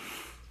hits.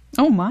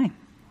 Oh, my.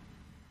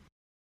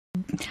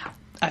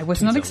 I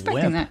was not He's a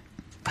expecting wimp.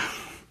 that.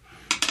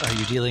 Are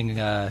you dealing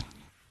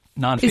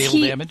non-fatal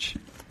he- damage?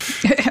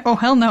 Oh,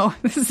 hell no.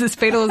 This is as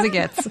fatal as it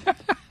gets.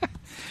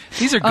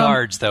 These are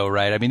guards, though,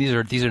 right? I mean,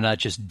 these are not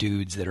just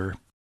dudes that are...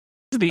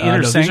 The No, inner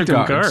these are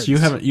sanctum guards.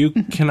 You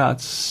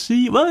cannot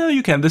see. Well,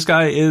 you can. This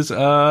guy is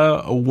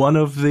one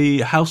of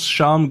the House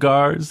Sham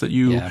guards that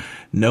you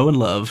know and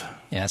love.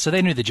 Yeah, so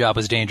they knew the job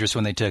was dangerous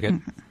when they took it.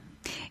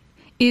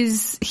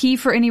 Is he,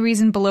 for any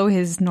reason, below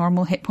his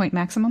normal hit point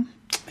maximum?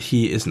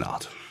 He is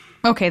not.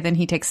 Okay, then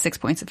he takes 6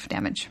 points of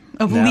damage.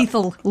 Of Now-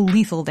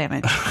 lethal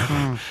damage.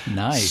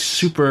 Nice.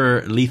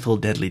 Super lethal,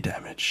 deadly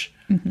damage.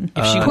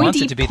 If she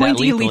wants it to be that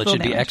pointy lethal, it lethal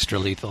should be damage. extra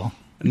lethal.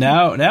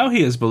 Now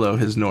he is below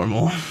his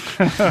normal. All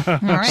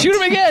right. Shoot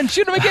him again!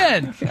 Shoot him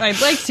again!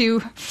 I'd like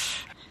to.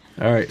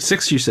 All right,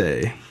 6, you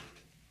say.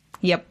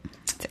 Yep.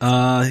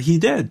 He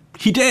did.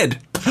 He did.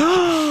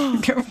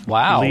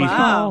 Wow.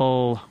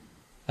 Lethal.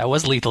 That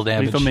was lethal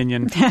damage. Lethal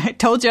minion. I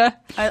told ya.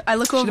 I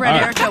look over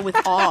at Erica with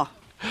awe.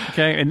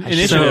 Okay,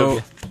 initiative. So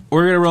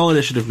we're gonna roll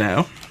initiative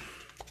now.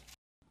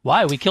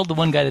 Why? We killed the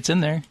one guy that's in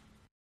there.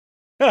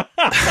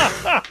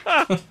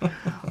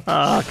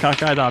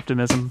 Cockeyed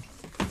optimism.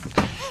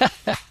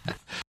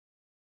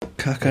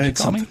 Cockeyed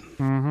call me?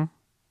 something.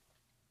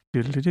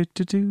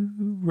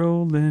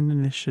 Rolling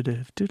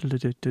initiative.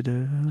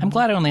 Diddle-a-doo-doo-doo. I'm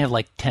glad I only have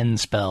like 10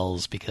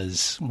 spells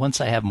because once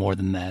I have more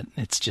than that,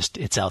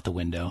 it's out the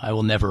window. I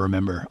will never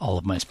remember all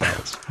of my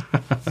spells.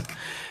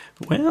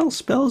 Well,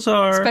 spells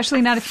are.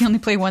 Especially not if you only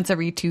play once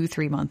every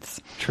 2-3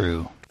 months.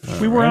 True.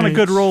 We were on a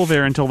good roll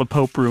there until the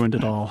Pope ruined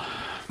it all.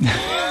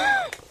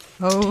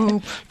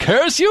 Oh,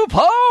 Curse you,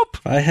 Pope!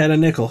 I had a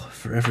nickel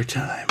for every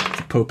time.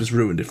 The Pope has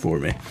ruined it for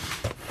me.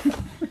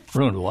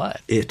 Ruined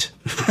what? It.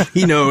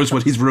 He knows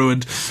what he's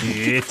ruined.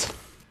 It.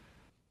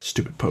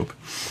 Stupid Pope.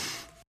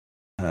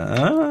 All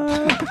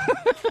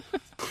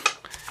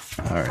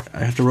right, I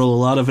have to roll a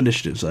lot of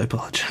initiatives. I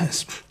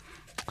apologize.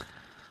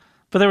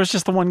 But there was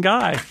just the one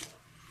guy.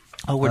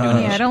 Oh, we're doing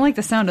yeah, I don't like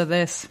the sound of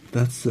this.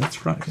 That's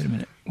right. Wait a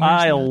minute.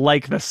 I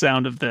like the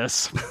sound of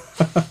this.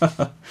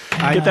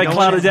 Get That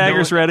cloud of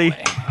daggers ready.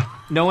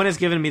 No one has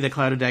given me the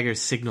Cloud of Daggers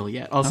signal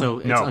yet. Also,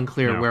 it's No,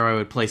 unclear no. where I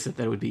would place it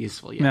that it would be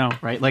useful yet. No.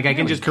 Right? Like, I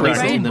can just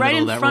place it in the Right middle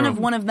in of that front room. of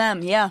one of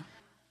them, yeah.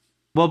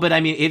 Well, but I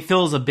mean, it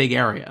fills a big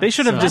area. They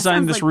should have so-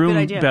 designed sounds this like a good room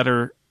idea.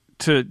 better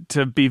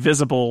to be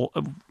visible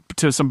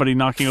to somebody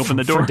knocking open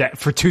the door.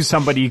 To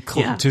somebody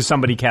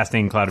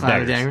casting Cloud of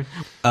Cloud of Daggers.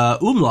 Daggers.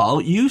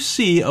 Umlal, you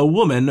see a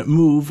woman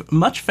move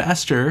much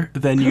faster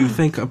than you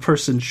think a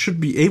person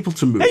should be able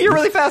to move. Hey, you're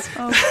really fast.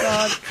 Oh,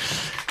 God.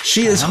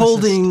 She is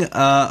holding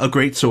a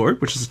great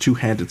sword, which is a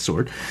two-handed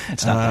sword.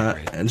 It's not that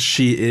great. And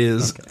she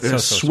is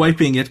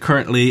swiping it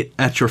currently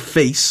at your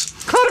face.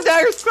 Cloud of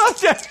fire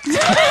subject.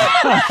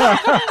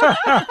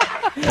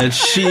 And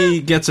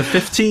she gets a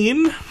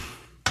 15.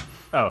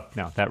 Oh,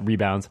 no, that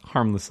rebounds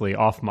harmlessly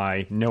off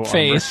my no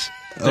Face.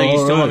 So you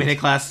still want me to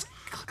cast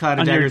Cloud of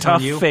On your Daggers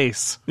tough on you?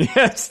 face. armor.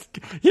 Yes.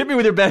 Hit me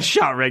with your best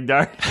shot,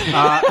 Regdar.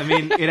 I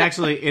mean,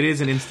 it is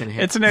an instant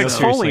hit. It's an No,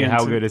 seriously,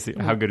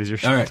 exfoliant. how good is your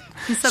shot? All right.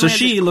 Someone So has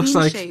she a looks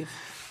clean like... shave.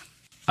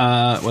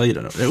 well, you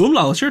don't know.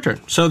 Umlal, it's your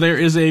turn. So there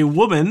is a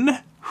woman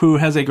who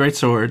has a great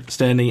sword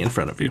standing in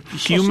front of you.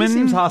 Human. She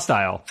seems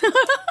hostile.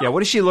 Yeah, what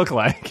does she look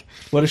like?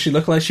 What does she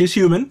look like? She's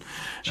human.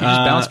 She just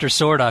bounced her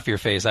sword off your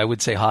face. I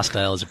would say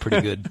hostile is a pretty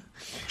good.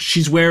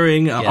 She's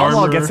wearing armor.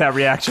 Umlal gets that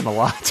reaction a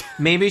lot.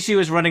 Maybe she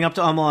was running up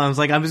to Umlal and was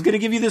like, I was going to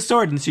give you this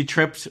sword, and she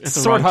tripped at the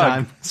Sword wrong hug.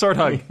 time. Sword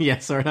hug. Yeah,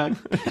 sword hug.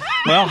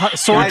 Well,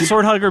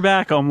 sword hug her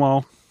back,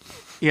 Umlal.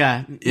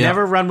 Yeah,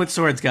 never run with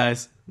swords,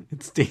 guys.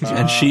 It's dangerous.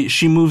 And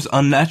she moves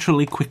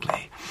unnaturally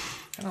quickly.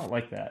 I don't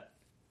like that.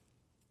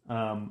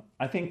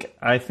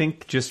 I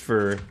think just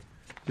for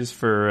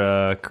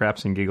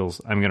craps and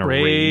giggles, I'm gonna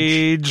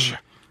rage.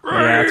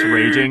 Yeah, it's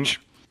raging.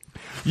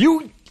 You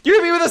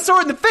hit me with a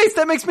sword in the face.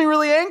 That makes me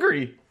really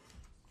angry.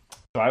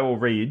 So I will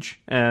rage,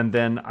 and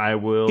then I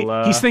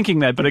will. He's thinking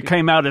that, but it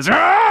came out as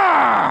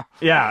 "Ah!"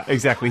 Yeah,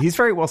 exactly. He's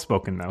very well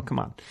spoken, though. Come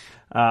on.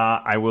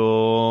 I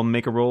will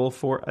make a roll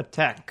for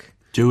attack.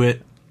 Do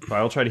it. So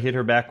I will try to hit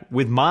her back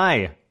with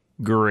my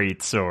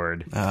great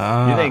sword.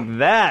 You think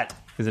that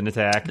is an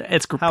attack?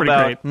 It's How pretty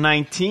about great.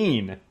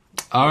 19?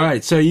 All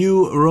right. So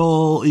you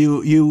roll.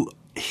 You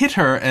hit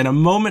her, and a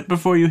moment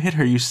before you hit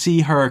her, you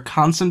see her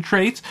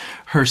concentrate.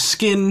 Her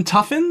skin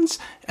toughens,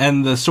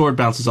 and the sword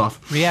bounces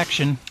off.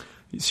 Reaction.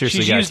 Seriously,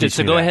 She's guys, used it, teach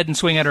so me go that. ahead and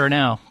swing at her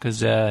now, because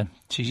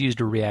she's used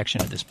her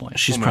reaction at this point.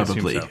 She's I'm gonna assume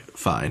probably so.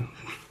 fine.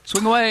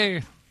 Swing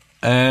away.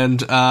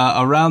 And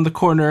around the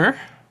corner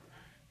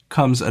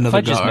comes another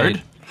Fudge is guard.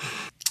 made.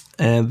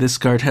 And this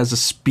guard has a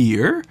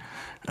spear,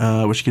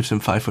 which gives him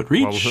 5-foot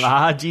reach.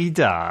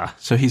 La-di-da.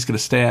 So he's going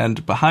to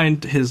stand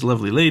behind his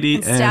lovely lady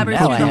And stab her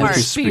poke through him the with heart.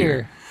 his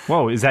Spear.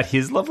 Whoa, is that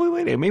his lovely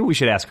lady? Maybe we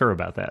should ask her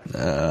about that.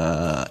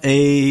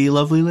 A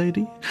lovely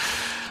lady.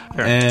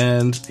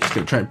 And he's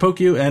going to try and poke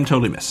you and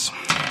totally miss.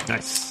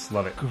 Nice.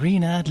 Love it.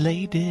 Green-eyed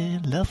lady,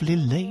 lovely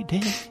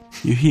lady.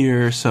 You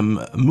hear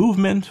some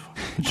movement.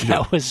 But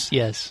That was,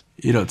 yes.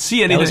 you don't see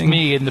That anything. was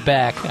me in the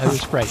back. I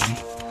was frightened.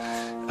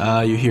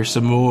 You hear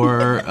some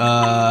more.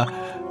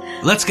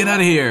 Let's get out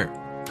of here.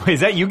 Wait, is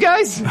that you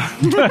guys?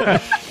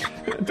 Don't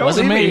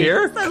Wasn't leave me me.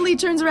 here. Suddenly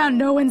turns around,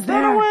 no one's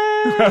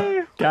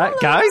there.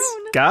 Guys?